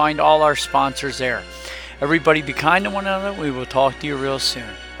you can find all our sponsors there. Everybody be kind to one another. We will talk to you real soon.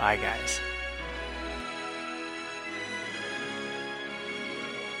 Bye, guys.